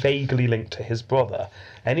anyone vaguely linked to his brother.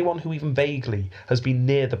 Anyone who even vaguely has been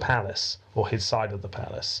near the palace or his side of the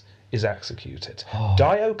palace is executed.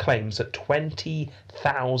 Dio claims that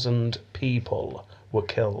 20,000 people were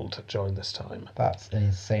killed during this time. That's an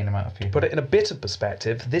insane amount of people. Put it in a bit of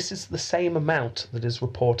perspective, this is the same amount that is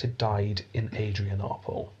reported died in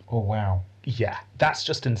Adrianople. Oh, wow. Yeah, that's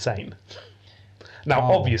just insane. Now,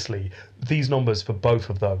 Oh. obviously, these numbers for both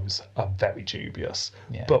of those are very dubious.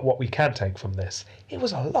 Yeah. But what we can take from this, it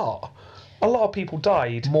was a lot. A lot of people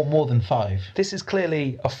died. More than 5. This is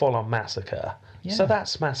clearly a full-on massacre. Yeah. So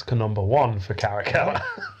that's massacre number 1 for Caracalla.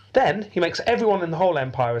 Then he makes everyone in the whole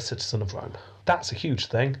empire a citizen of Rome. That's a huge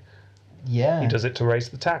thing. Yeah. He does it to raise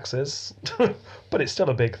the taxes, but it's still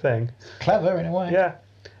a big thing. Clever in a way. Yeah.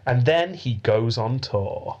 And then he goes on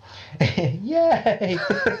tour. Yay!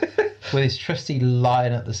 With his trusty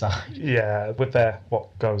lion at the side. Yeah, with their what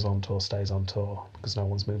goes on tour stays on tour because no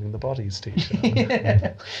one's moving the bodies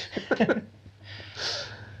t-shirt.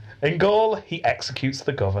 In Gaul, he executes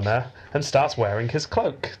the governor and starts wearing his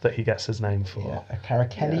cloak that he gets his name for. Yeah. A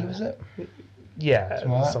Caracelli, was it? Yeah,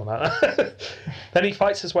 Something like something like that. Then he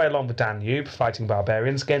fights his way along the Danube, fighting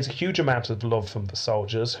barbarians, gains a huge amount of love from the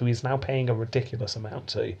soldiers, who he's now paying a ridiculous amount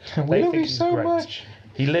to. We love you so much.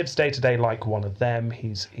 He lives day to day like one of them.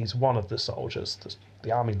 He's one of the soldiers.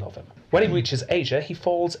 The army love him. When he reaches Asia, he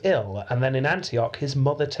falls ill, and then in Antioch, his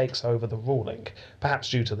mother takes over the ruling, perhaps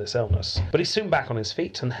due to this illness. But he's soon back on his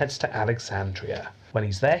feet and heads to Alexandria. When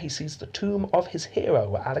he's there, he sees the tomb of his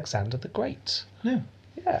hero, Alexander the Great. No.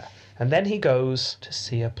 Yeah. And then he goes to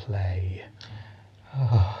see a play.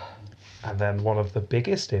 And then one of the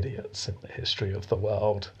biggest idiots in the history of the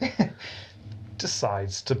world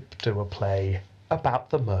decides to do a play about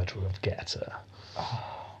the murder of Geta.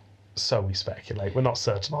 So we speculate. We're not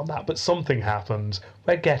certain on that, but something happened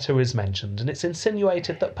where Geta is mentioned, and it's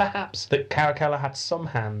insinuated that perhaps that Caracalla had some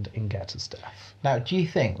hand in Geta's death. Now, do you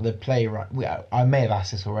think the playwright... I may have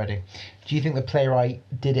asked this already. Do you think the playwright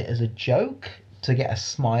did it as a joke to get a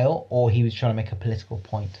smile, or he was trying to make a political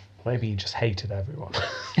point? Maybe he just hated everyone.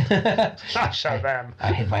 I show them.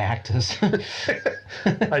 I hate my actors.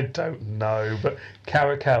 I don't know, but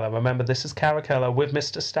Caracalla, remember this is Caracalla with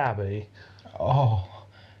Mr. Stabby, Oh,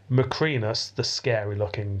 Macrinus, the scary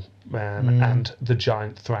looking man, and the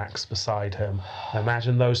giant Thrax beside him.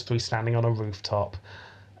 Imagine those three standing on a rooftop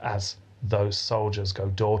as those soldiers go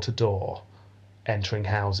door to door, entering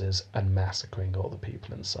houses and massacring all the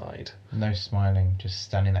people inside. no smiling, just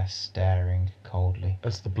standing there staring coldly.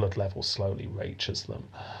 As the blood level slowly reaches them.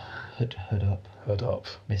 Hood up. Hood up.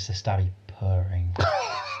 Mr. Stabby purring.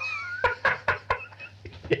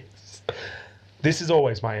 Yes. This is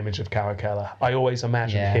always my image of Caracalla. I always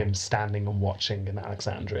imagine Yeah. him standing and watching in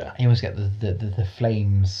Alexandria. You almost get the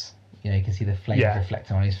flames. You know, you can see the flames Yeah.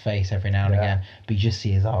 reflecting on his face every now and Yeah. again, but you just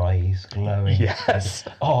see his eyes glowing. Yes.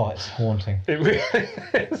 Oh, it's haunting. It really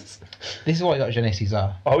is. This is why I got Genet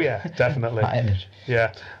Caesar. Oh yeah, definitely. That image.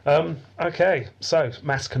 Yeah. Okay, so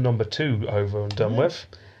massacre number 2 over and done with.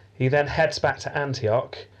 He then heads back to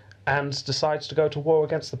Antioch and decides to go to war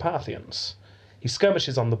against the Parthians. He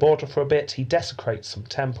skirmishes on the border for a bit, he desecrates some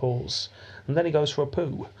temples, and then he goes for a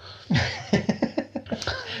poo.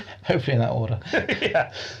 Hopefully in that order.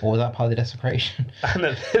 Yeah. Or was that part of the desecration? And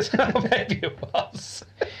at this, maybe it was.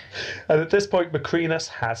 And at this point, Macrinus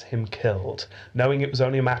has him killed, knowing it was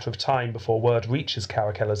only a matter of time before word reaches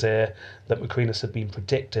Caracalla's ear that Macrinus had been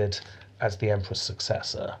predicted as the Emperor's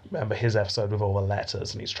successor. Remember his episode with all the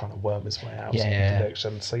letters, and he's trying to worm his way out of the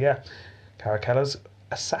prediction. So yeah, Caracalla's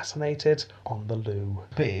assassinated on the loo.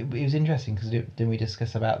 But it was interesting because didn't we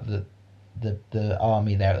discuss about the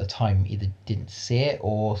army there at the time either didn't see it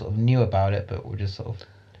or sort of knew about it, but were just sort of.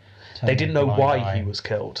 They didn't know why eye. he was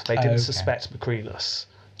killed. They didn't suspect Macrinus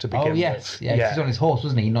to begin Oh yes, with. yeah, 'cause he's on his horse,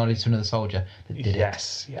 wasn't he? He nodded to another soldier that did it.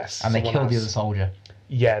 Yes. And they Someone killed the else. other soldier.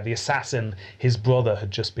 Yeah, the assassin, his brother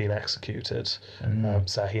had just been executed.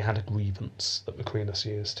 So he had a grievance that Macrinus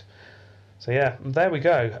used. So yeah, there we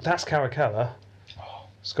go. That's Caracalla.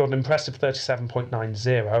 Scored an impressive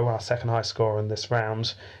 37.90, our second high score in this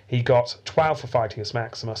round. He got 12 for fighting as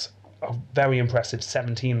Maximus, a very impressive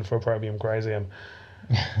 17 for Opprobrium Graecium.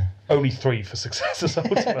 Only 3 for success as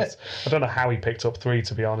Ultimus. I don't know how he picked up 3,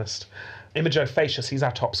 to be honest. Imogen Facius, he's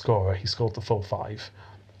our top scorer. He scored the full 5.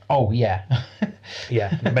 Oh yeah.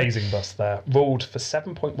 Yeah, amazing bust there. Ruled for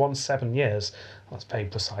 7.17 years. That's very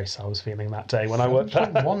precise, I was feeling that day when I worked there.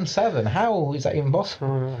 1.17. How is that even possible?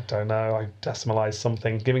 Oh, I don't know. I decimalised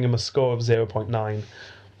something, giving him a score of 0.9.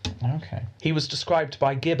 Okay. He was described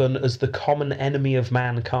by Gibbon as the common enemy of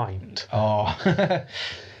mankind. Oh.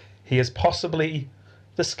 He is possibly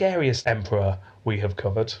the scariest emperor we have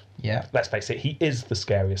covered. Yeah. Let's face it, he is the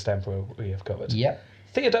scariest emperor we have covered. Yep.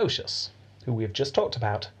 Theodosius, who we have just talked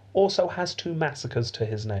about, also has 2 massacres to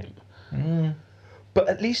his name. But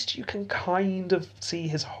at least you can kind of see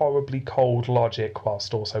his horribly cold logic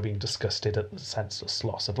whilst also being disgusted at the senseless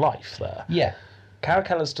loss of life there. Yeah.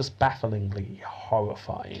 Caracalla's just bafflingly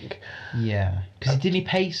horrifying. Yeah. Because didn't he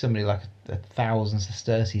pay somebody like 1,000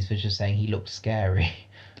 sesterces for just saying he looked scary?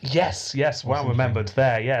 Yes, well something. remembered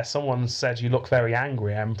there. Yeah, someone said you look very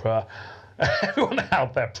angry, Emperor. Everyone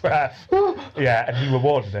held their breath. Yeah, and he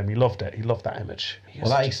rewarded him. He loved it. He loved that image. Well,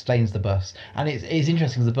 that explains the bust. And it's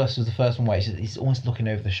interesting because the bust was the first one where he's almost looking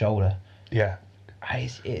over the shoulder. Yeah.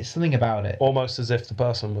 It's something about it. Almost as if the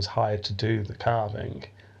person was hired to do the carving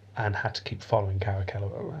and had to keep following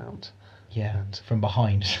Caracalla around. Yeah, from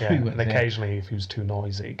behind. Yeah, and occasionally, if he was too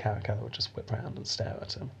noisy, Caracalla would just whip around and stare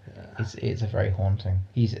at him. Yeah. It's a very haunting.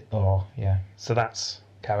 Yeah. So that's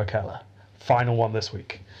Caracalla. Final one this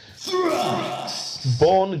week. Thrax!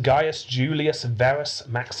 Born Gaius Julius Verus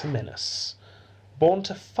Maximinus. Born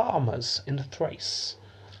to farmers in Thrace.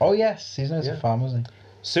 Oh yes, he's known as a farm, wasn't he?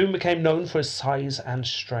 Soon became known for his size and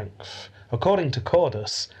strength. According to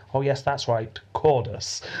Cordus, oh yes, that's right,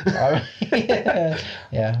 Cordus.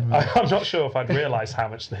 Yeah. I'm not sure if I'd realised how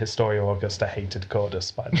much the Historia Augusta hated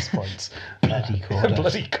Cordus by this point. Bloody Cordus.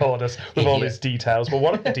 Bloody Cordus, with all his details. Well,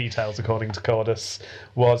 one of the details, according to Cordus,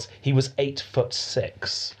 was he was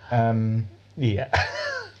 8'6". Yeah.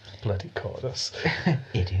 Bloody Cordus.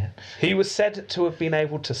 Idiot. He was said to have been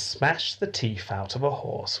able to smash the teeth out of a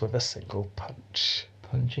horse with a single punch.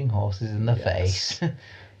 Punching horses in the face.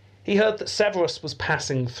 He heard that Severus was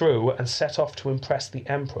passing through and set off to impress the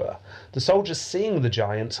emperor. The soldiers, seeing the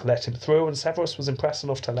giant, let him through, and Severus was impressed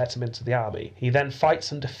enough to let him into the army. He then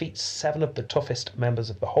fights and defeats 7 of the toughest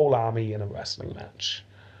members of the whole army in a wrestling match.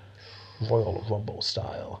 Royal Rumble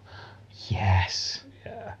style. Yes.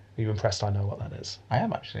 Yeah. Are you impressed I know what that is? I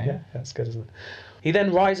am actually. Yeah, that's good, isn't it? He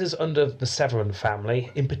then rises under the Severan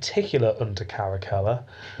family, in particular under Caracalla,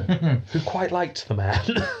 who quite liked the man.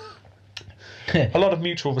 A lot of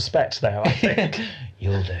mutual respect there, I think.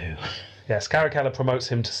 You'll do. Yes, Caracalla promotes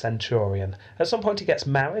him to centurion. At some point he gets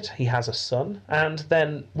married, he has a son, and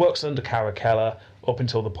then works under Caracalla up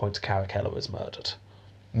until the point Caracalla is murdered.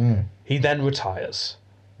 He then retires,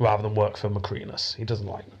 rather than work for Macrinus. He doesn't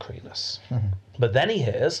like Macrinus. But then he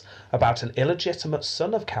hears about an illegitimate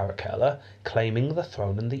son of Caracalla claiming the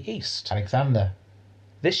throne in the east. Alexander.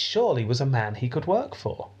 This surely was a man he could work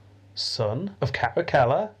for. Son of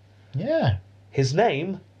Caracalla. Yeah. His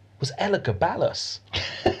name was Elagabalus.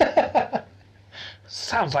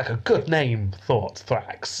 Sounds like a good name, thought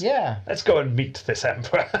Thrax. Yeah. Let's go and meet this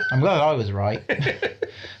emperor. I'm glad I was right.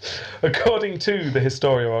 According to the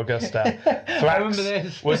Historia Augusta,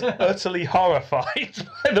 Thrax was utterly horrified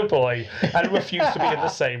by the boy and refused to be in the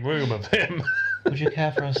same room of him. Would you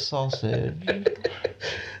care for a sausage?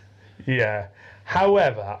 Yeah.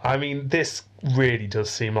 However, I mean, this really does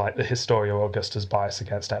seem like the Historia Augusta's bias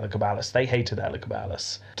against Elagabalus. They hated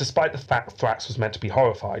Elagabalus. Despite the fact Thrax was meant to be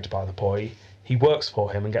horrified by the boy, he works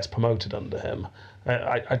for him and gets promoted under him.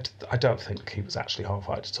 I don't think he was actually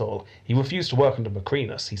horrified at all. He refused to work under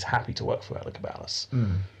Macrinus. He's happy to work for Elagabalus.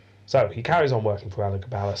 So he carries on working for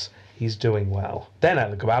Elagabalus. He's doing well. Then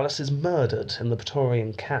Elagabalus is murdered in the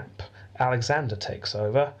Praetorian camp. Alexander takes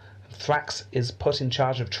over. Thrax is put in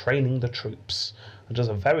charge of training the troops and does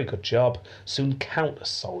a very good job. Soon countless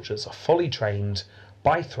soldiers are fully trained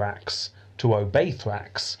by Thrax to obey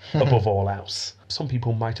Thrax above all else. Some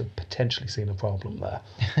people might have potentially seen a problem there,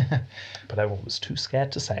 but everyone was too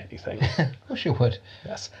scared to say anything. Of course you would.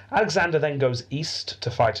 Yes. Alexander then goes east to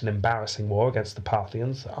fight an embarrassing war against the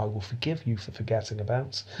Parthians that I will forgive you for forgetting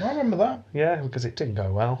about. I remember that. Yeah, because it didn't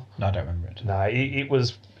go well. No, I don't remember it. No,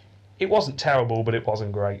 it wasn't terrible, but it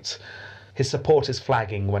wasn't great. His support is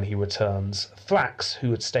flagging when he returns. Thrax,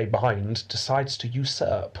 who had stayed behind, decides to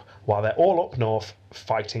usurp, while they're all up north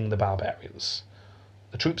fighting the barbarians.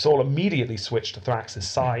 The troops all immediately switch to Thrax's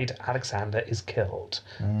side. Alexander is killed.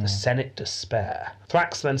 The Senate despair.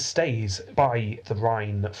 Thrax then stays by the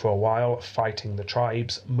Rhine for a while, fighting the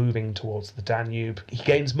tribes, moving towards the Danube. He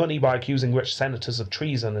gains money by accusing rich senators of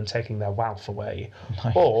treason and taking their wealth away,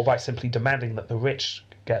 or by simply demanding that the rich,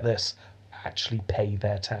 get this, actually pay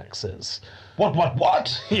their taxes.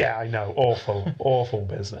 What? Yeah, I know. Awful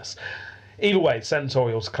business. Either way, the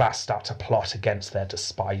senatorial class start to plot against their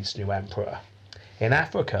despised new emperor. In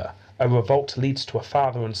Africa, a revolt leads to a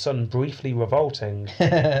father and son briefly revolting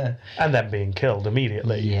and then being killed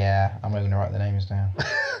immediately. Yeah, I'm not going to write the names down.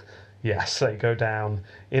 Yes, they go down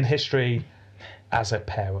in history as a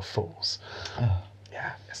pair of fools. Oh.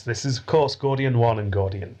 Yeah, yes, this is, of course, Gordian I and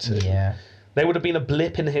Gordian II. Yeah. They would have been a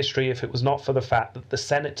blip in history if it was not for the fact that the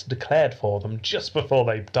Senate declared for them just before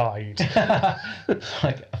they died.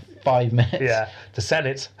 Like 5 minutes. Yeah, the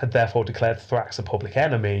Senate had therefore declared Thrax a public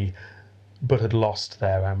enemy, but had lost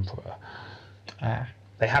their emperor.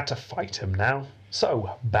 They had to fight him now.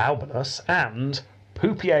 So Balbinus and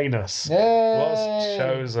Pupienus Yay! was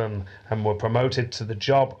chosen and were promoted to the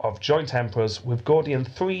job of joint emperors, with Gordian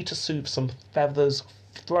III to soothe some feathers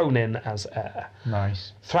thrown in as heir.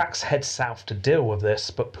 Nice. Thrax heads south to deal with this,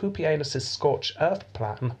 but Pupienus' scorched earth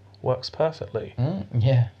plan works perfectly.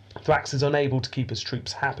 Yeah. Thrax is unable to keep his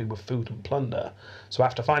troops happy with food and plunder, so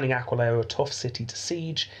after finding Aquileia a tough city to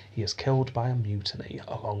siege, he is killed by a mutiny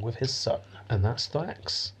along with his son, and that's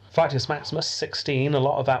Thrax. Vitus Maximus, 16, a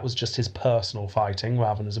lot of that was just his personal fighting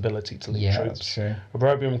rather than his ability to lead Yeah, troops. that's true.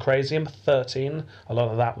 Opprobrium Crasium, 13, a lot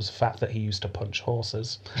of that was the fact that he used to punch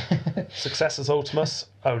horses. Successors Ultimus,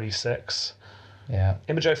 only 6. Yeah.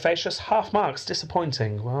 Imago Facius, half marks,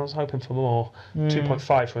 disappointing. Well, I was hoping for more.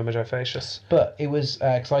 2.5 for Imago Facius. But it was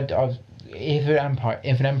because I was if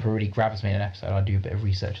an emperor really grabs me in an episode, I do a bit of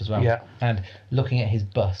research as well. Yeah. And looking at his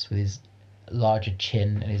bust with his larger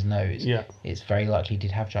chin and his nose, Yeah. it's very likely he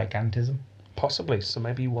did have gigantism. Possibly, so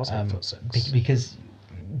maybe he was 8'6". Because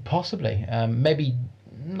possibly, maybe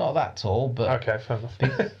not that tall, but Okay, fair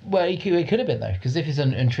enough. well, he could have been though, because if it's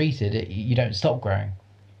untreated, you don't stop growing,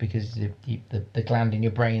 because the gland in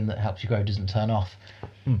your brain that helps you grow doesn't turn off.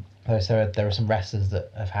 So there are some wrestlers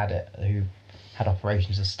that have had it who had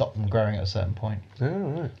operations to stop them growing at a certain point, Oh,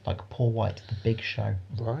 right. like Paul White, The Big Show.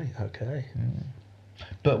 Right, okay.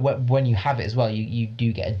 But when you have it as well, you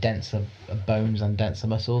do get a denser bones and denser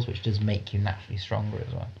muscles, which does make you naturally stronger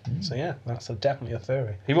as well. So yeah, that's definitely a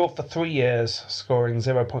theory. He ruled for 3 years, scoring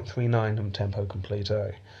 0.39 on tempo complete.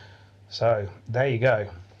 So there you go.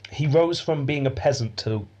 He rose from being a peasant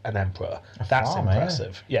to an emperor. That's farmer, yeah.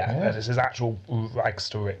 impressive. Yeah, that is his actual rags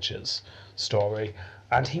to riches story.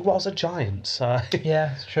 And he was a giant. So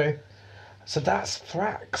Yeah, it's true. so that's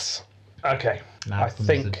Thrax. Okay, Now I comes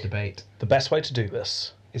think the debate. the best way to do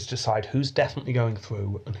this is decide who's definitely going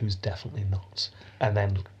through and who's definitely not, and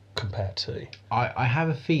then compare to. I have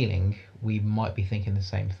a feeling we might be thinking the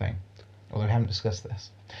same thing, although we haven't discussed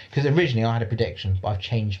this. Because originally I had a prediction, but I've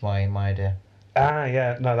changed my idea. Ah,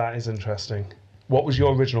 yeah, no, that is interesting. What was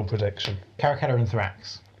your original prediction? Caracalla and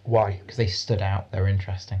Thrax, Why? because they stood out, they were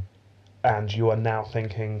interesting. And you are now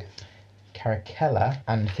thinking, Caracalla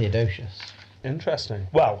and Theodosius. interesting.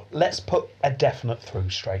 Well, let's put a definite through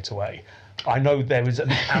straight away. I know there is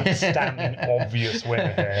an outstanding, obvious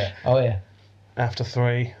winner here. Oh yeah. After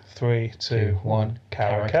 3, 2, 2, 1,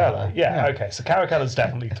 Caracalla. Caracalla. Yeah, Yeah. okay, so Caracalla's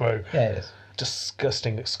definitely through. Yeah, it is.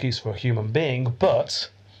 Disgusting excuse for a human being, but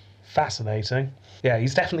fascinating. Yeah,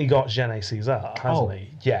 he's definitely got Gene Caesar, hasn't he?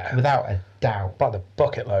 Yeah, Without a doubt. by the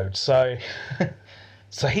bucket load. So,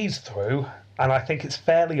 so he's through, and I think it's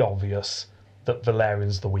fairly obvious that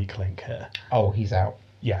Valerian's the weak link here. Oh, he's out.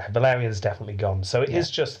 Yeah, Valerian's definitely gone. So it Yeah.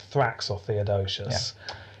 is just Thrax or Theodosius.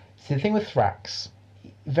 See, the thing with Thrax,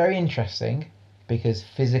 very interesting, because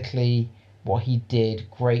physically, what he did,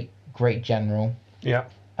 great general. Yeah.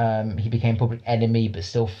 He became public enemy, but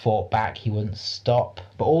still fought back. He wouldn't stop.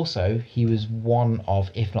 But also, he was one of,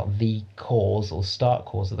 if not the cause or start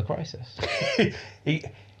cause of the crisis.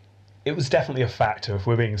 It was definitely a factor if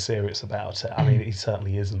we're being serious about it. I mean, he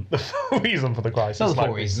certainly isn't the reason for the crisis. Not the like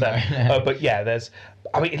full we reason, said. no. But yeah,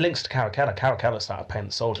 it links to Caracalla. Caracalla started paying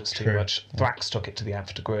the soldiers too True. much. Thrax took it to the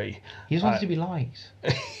nth degree. He just wanted to be liked.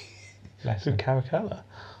 Bless Who, him. Caracalla?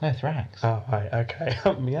 No, Thrax. Oh, right, okay.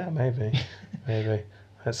 Yeah, maybe.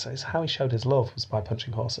 It's how he showed his love, was by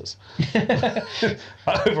punching horses.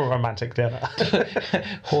 Over a romantic dinner.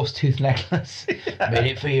 Horse tooth necklace. Made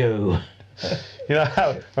it for you. You know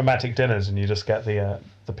how romantic dinners and you just get the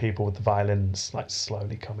people with the violins like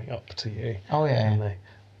slowly coming up to you. Oh, yeah. And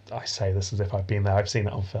I say this as if I've been there. I've seen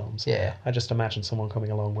it on films. Yeah. I just imagine someone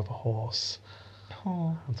coming along with a horse,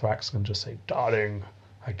 Oh. and Thrax can just say, "Darling,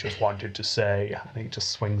 I just wanted to say," and he just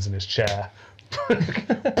swings in his chair.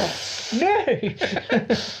 No!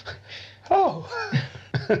 Oh,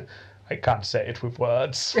 I can't say it with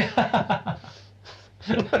words.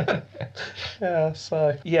 Yeah,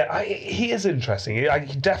 so yeah, he is interesting.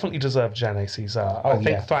 He definitely deserved Gene Caesar. I think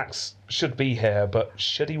yeah. Thrax should be here, but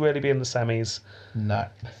should he really be in the semis? No.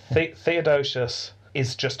 Theodosius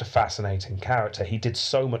is just a fascinating character. He did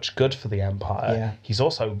so much good for the Empire. Yeah. He's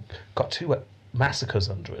also got 2 massacres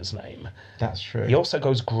under his name. That's true. He also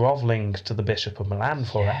goes grovelling to the Bishop of Milan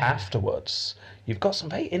for it afterwards. You've got some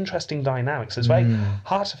very interesting dynamics. It's very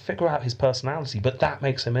hard to figure out his personality, but that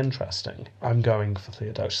makes him interesting. I'm going for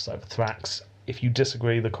Theodosius over Thrax. If you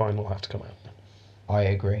disagree, the coin will have to come out. I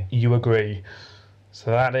agree. You agree.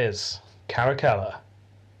 So that is Caracalla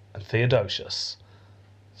and Theodosius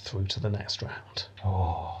through to the next round.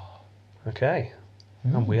 Oh. Okay.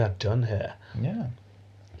 And we are done here. Yeah.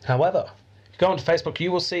 However, if you go onto Facebook,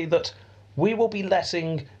 you will see that we will be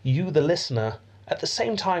letting you, the listener, at the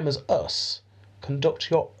same time as us, conduct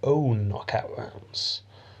your own knockout rounds.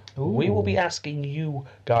 We will be asking you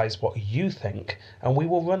guys what you think, and we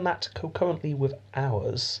will run that concurrently with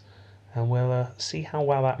ours, and we'll see how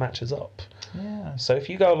well that matches up. Yeah. So if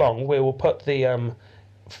you go along, we will put the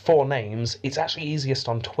 4 names. It's actually easiest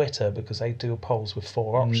on Twitter because they do polls with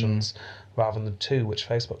 4 options rather than 2, which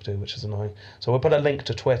Facebook do, which is annoying. So we'll put a link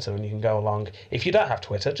to Twitter and you can go along. If you don't have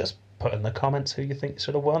Twitter, just put in the comments who you think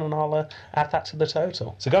should have won and I'll add that to the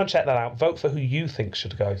total. So go and check that out. Vote for who you think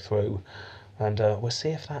should go through. And we'll see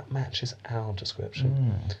if that matches our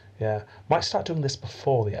description. Yeah. Might start doing this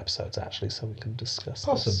before the episodes, actually, so we can discuss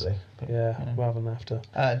Possibly. this. Yeah, rather than after.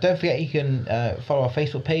 Don't forget you can follow our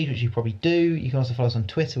Facebook page, which you probably do. You can also follow us on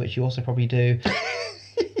Twitter, which you also probably do.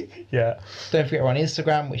 Yeah. Don't forget we're on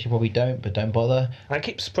Instagram, which you probably don't, but don't bother. And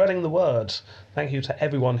keep spreading the word. Thank you to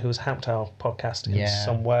everyone who has helped our podcast in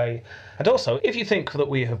some way. And also, if you think that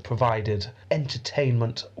we have provided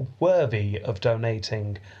entertainment worthy of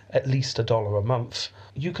donating at least $1 a month,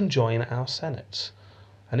 you can join our Senate.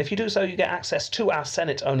 And if you do so, you get access to our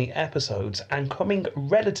Senate-only episodes. And coming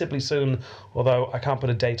relatively soon, although I can't put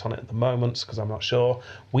a date on it at the moment because I'm not sure,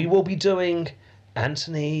 we will be doing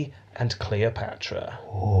Antony and Cleopatra.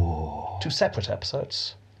 2 separate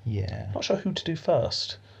episodes. Yeah. Not sure who to do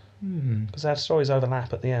first. Because their stories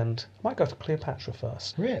overlap at the end. I might go for Cleopatra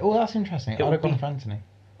first. Really? Oh, that's interesting. I'd have gone for Antony.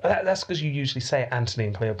 That's because you usually say Antony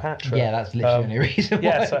and Cleopatra. Yeah, that's literally the only reason why.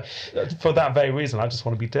 Yeah, so for that very reason, I just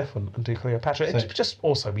want to be different and do Cleopatra. It'd just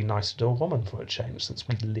also be nice to do a woman for a change, since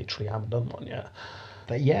we literally haven't done one yet.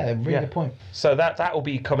 But yeah, really good point. So that will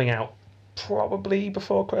be coming out probably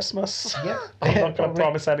before Christmas. Yeah. I'm not going to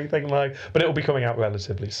promise anything, but it will be coming out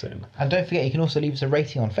relatively soon. And don't forget, you can also leave us a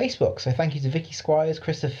rating on Facebook. So thank you to Vicky Squires,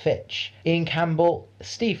 Christopher Fitch, Ian Campbell,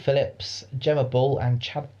 Steve Phillips, Gemma Bull, and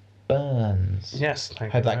Chad Burns. Yes,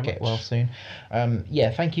 thank you. Hope that get well soon.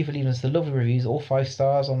 Thank you for leaving us the lovely reviews, all 5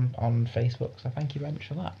 stars on Facebook. So thank you very much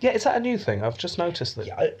for that. Yeah, is that a new thing? I've just noticed that.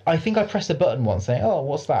 Yeah, I think I pressed a button once saying, "Oh,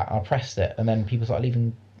 what's that?" I pressed it, and then people started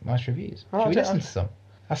leaving nice reviews. Should we listen to some?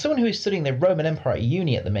 As someone who is studying the Roman Empire at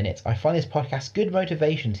uni at the minute, I find this podcast good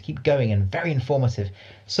motivation to keep going and very informative.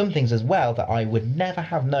 Some things as well that I would never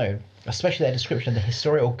have known, especially their description of the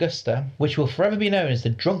Historia Augusta, which will forever be known as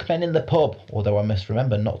the drunk men in the pub, although I must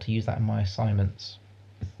remember not to use that in my assignments.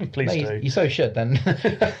 Please do. You so should, then.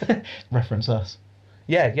 Reference us.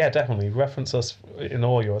 Yeah, definitely. Reference us in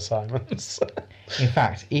all your assignments. In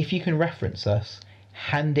fact, if you can reference us,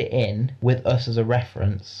 hand it in with us as a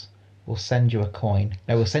reference. We'll send you a coin.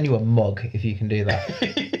 No, we'll send you a mug if you can do that.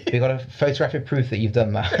 We've got a photographic proof that you've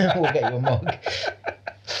done that. We'll get you a mug.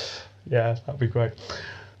 Yeah, that'd be great.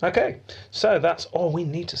 Okay, so that's all we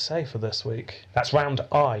need to say for this week. That's round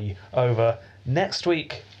I over. Next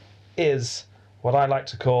week is what I like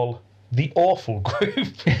to call the awful group.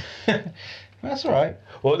 That's all right.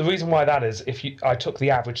 Well, the reason why that is, I took the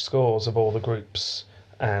average scores of all the groups,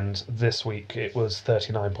 and this week it was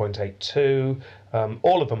 39.82.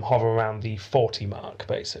 All of them hover around the 40 mark,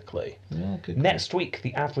 basically. Yeah, good. Next week,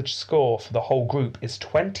 the average score for the whole group is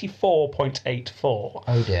 24.84.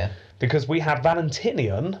 Oh dear. Because we had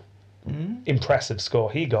Valentinian, impressive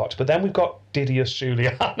score he got, but then we've got Didius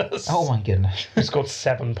Julianus. Oh my goodness. Who scored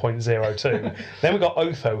 7.02. Then we got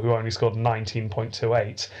Otho, who only scored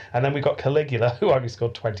 19.28. And then we got Caligula, who only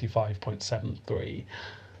scored 25.73.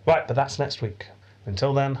 Right, but that's next week.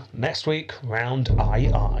 Until then, next week, round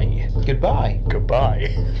II. Goodbye.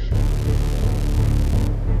 Goodbye.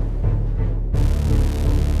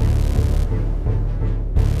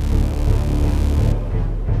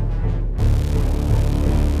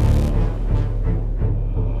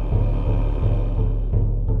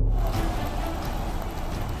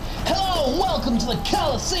 Hello, welcome to the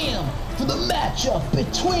Colosseum for the matchup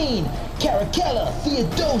between Caracalla,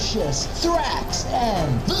 Theodosius, Thrax,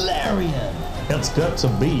 and Valerian. It's good to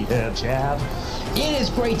be here, Chad. It is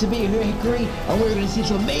great to be here, Hickory, and we're going to see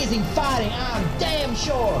some amazing fighting, I'm damn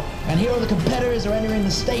sure. And here are the competitors are entering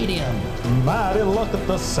the stadium. Mighty, look at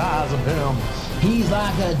the size of him. He's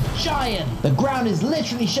like a giant. The ground is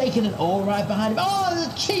literally shaking and all right behind him. Oh, the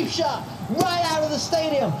cheap shot right out of the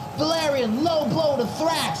stadium. Valerian, low blow to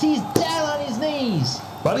Thrax. He's down on his knees.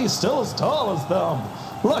 But he's still as tall as them.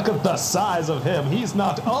 Look at the size of him. He's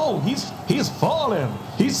not. Oh, he's falling.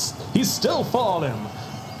 He's still falling.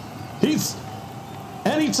 He's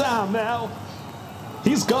anytime now.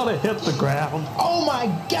 He's gonna hit the ground. Oh my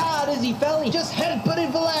God, as he fell, he just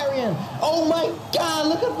headbutted Valerian. Oh my God,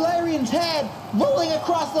 look at Valerian's head rolling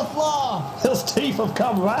across the floor. His teeth have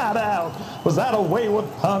come right out. Was that a wayward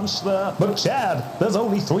punch there? But Chad, there's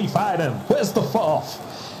only 3 fighting. Where's the 4th?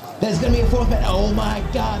 There's gonna be a 4th man. Oh my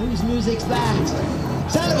God, whose music's that?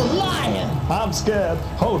 Son of a lion! I'm scared.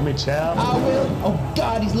 Hold me, champ. I will. Oh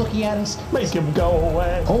God, he's looking at us. Make him go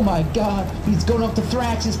away. Oh my God, he's going up to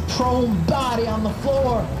Thrax's prone body on the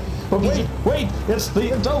floor. But Is wait, it's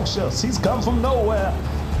Theodosius. He's come from nowhere.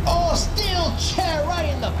 Oh, steel chair right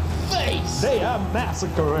in the face. They are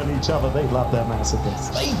massacring each other. They love their massacres.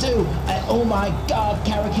 They do. And oh my God,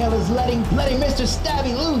 Caracalla's letting Mr.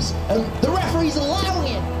 Stabby loose. And the referee's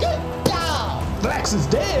allowing it. Good God. Thrax is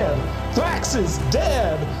dead. Thrax is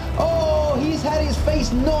dead. Oh, he's had his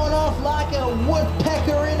face gnawn off like a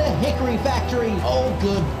woodpecker in a hickory factory. Oh,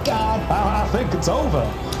 good God. I think it's over.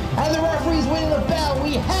 And the referee's winning the bell.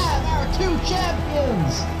 We have our 2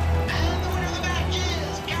 champions. And the winner of the match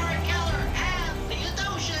is Caracalla and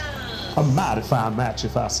Theodosius. A mighty fine match,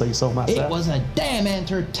 if I say so myself. It was a damn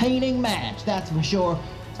entertaining match, that's for sure.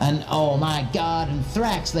 And oh my God, and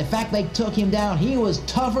Thrax, the fact they took him down, he was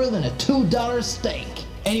tougher than a $2 steak.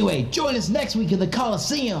 Anyway, join us next week in the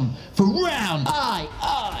Coliseum for Round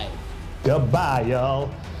I. Goodbye,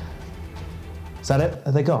 y'all. Is that it?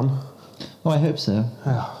 Are they gone? Oh, I hope so.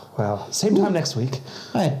 Oh, well, same time next week.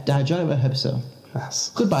 I jolly well hope so.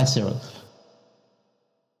 Yes. Goodbye, Cyril.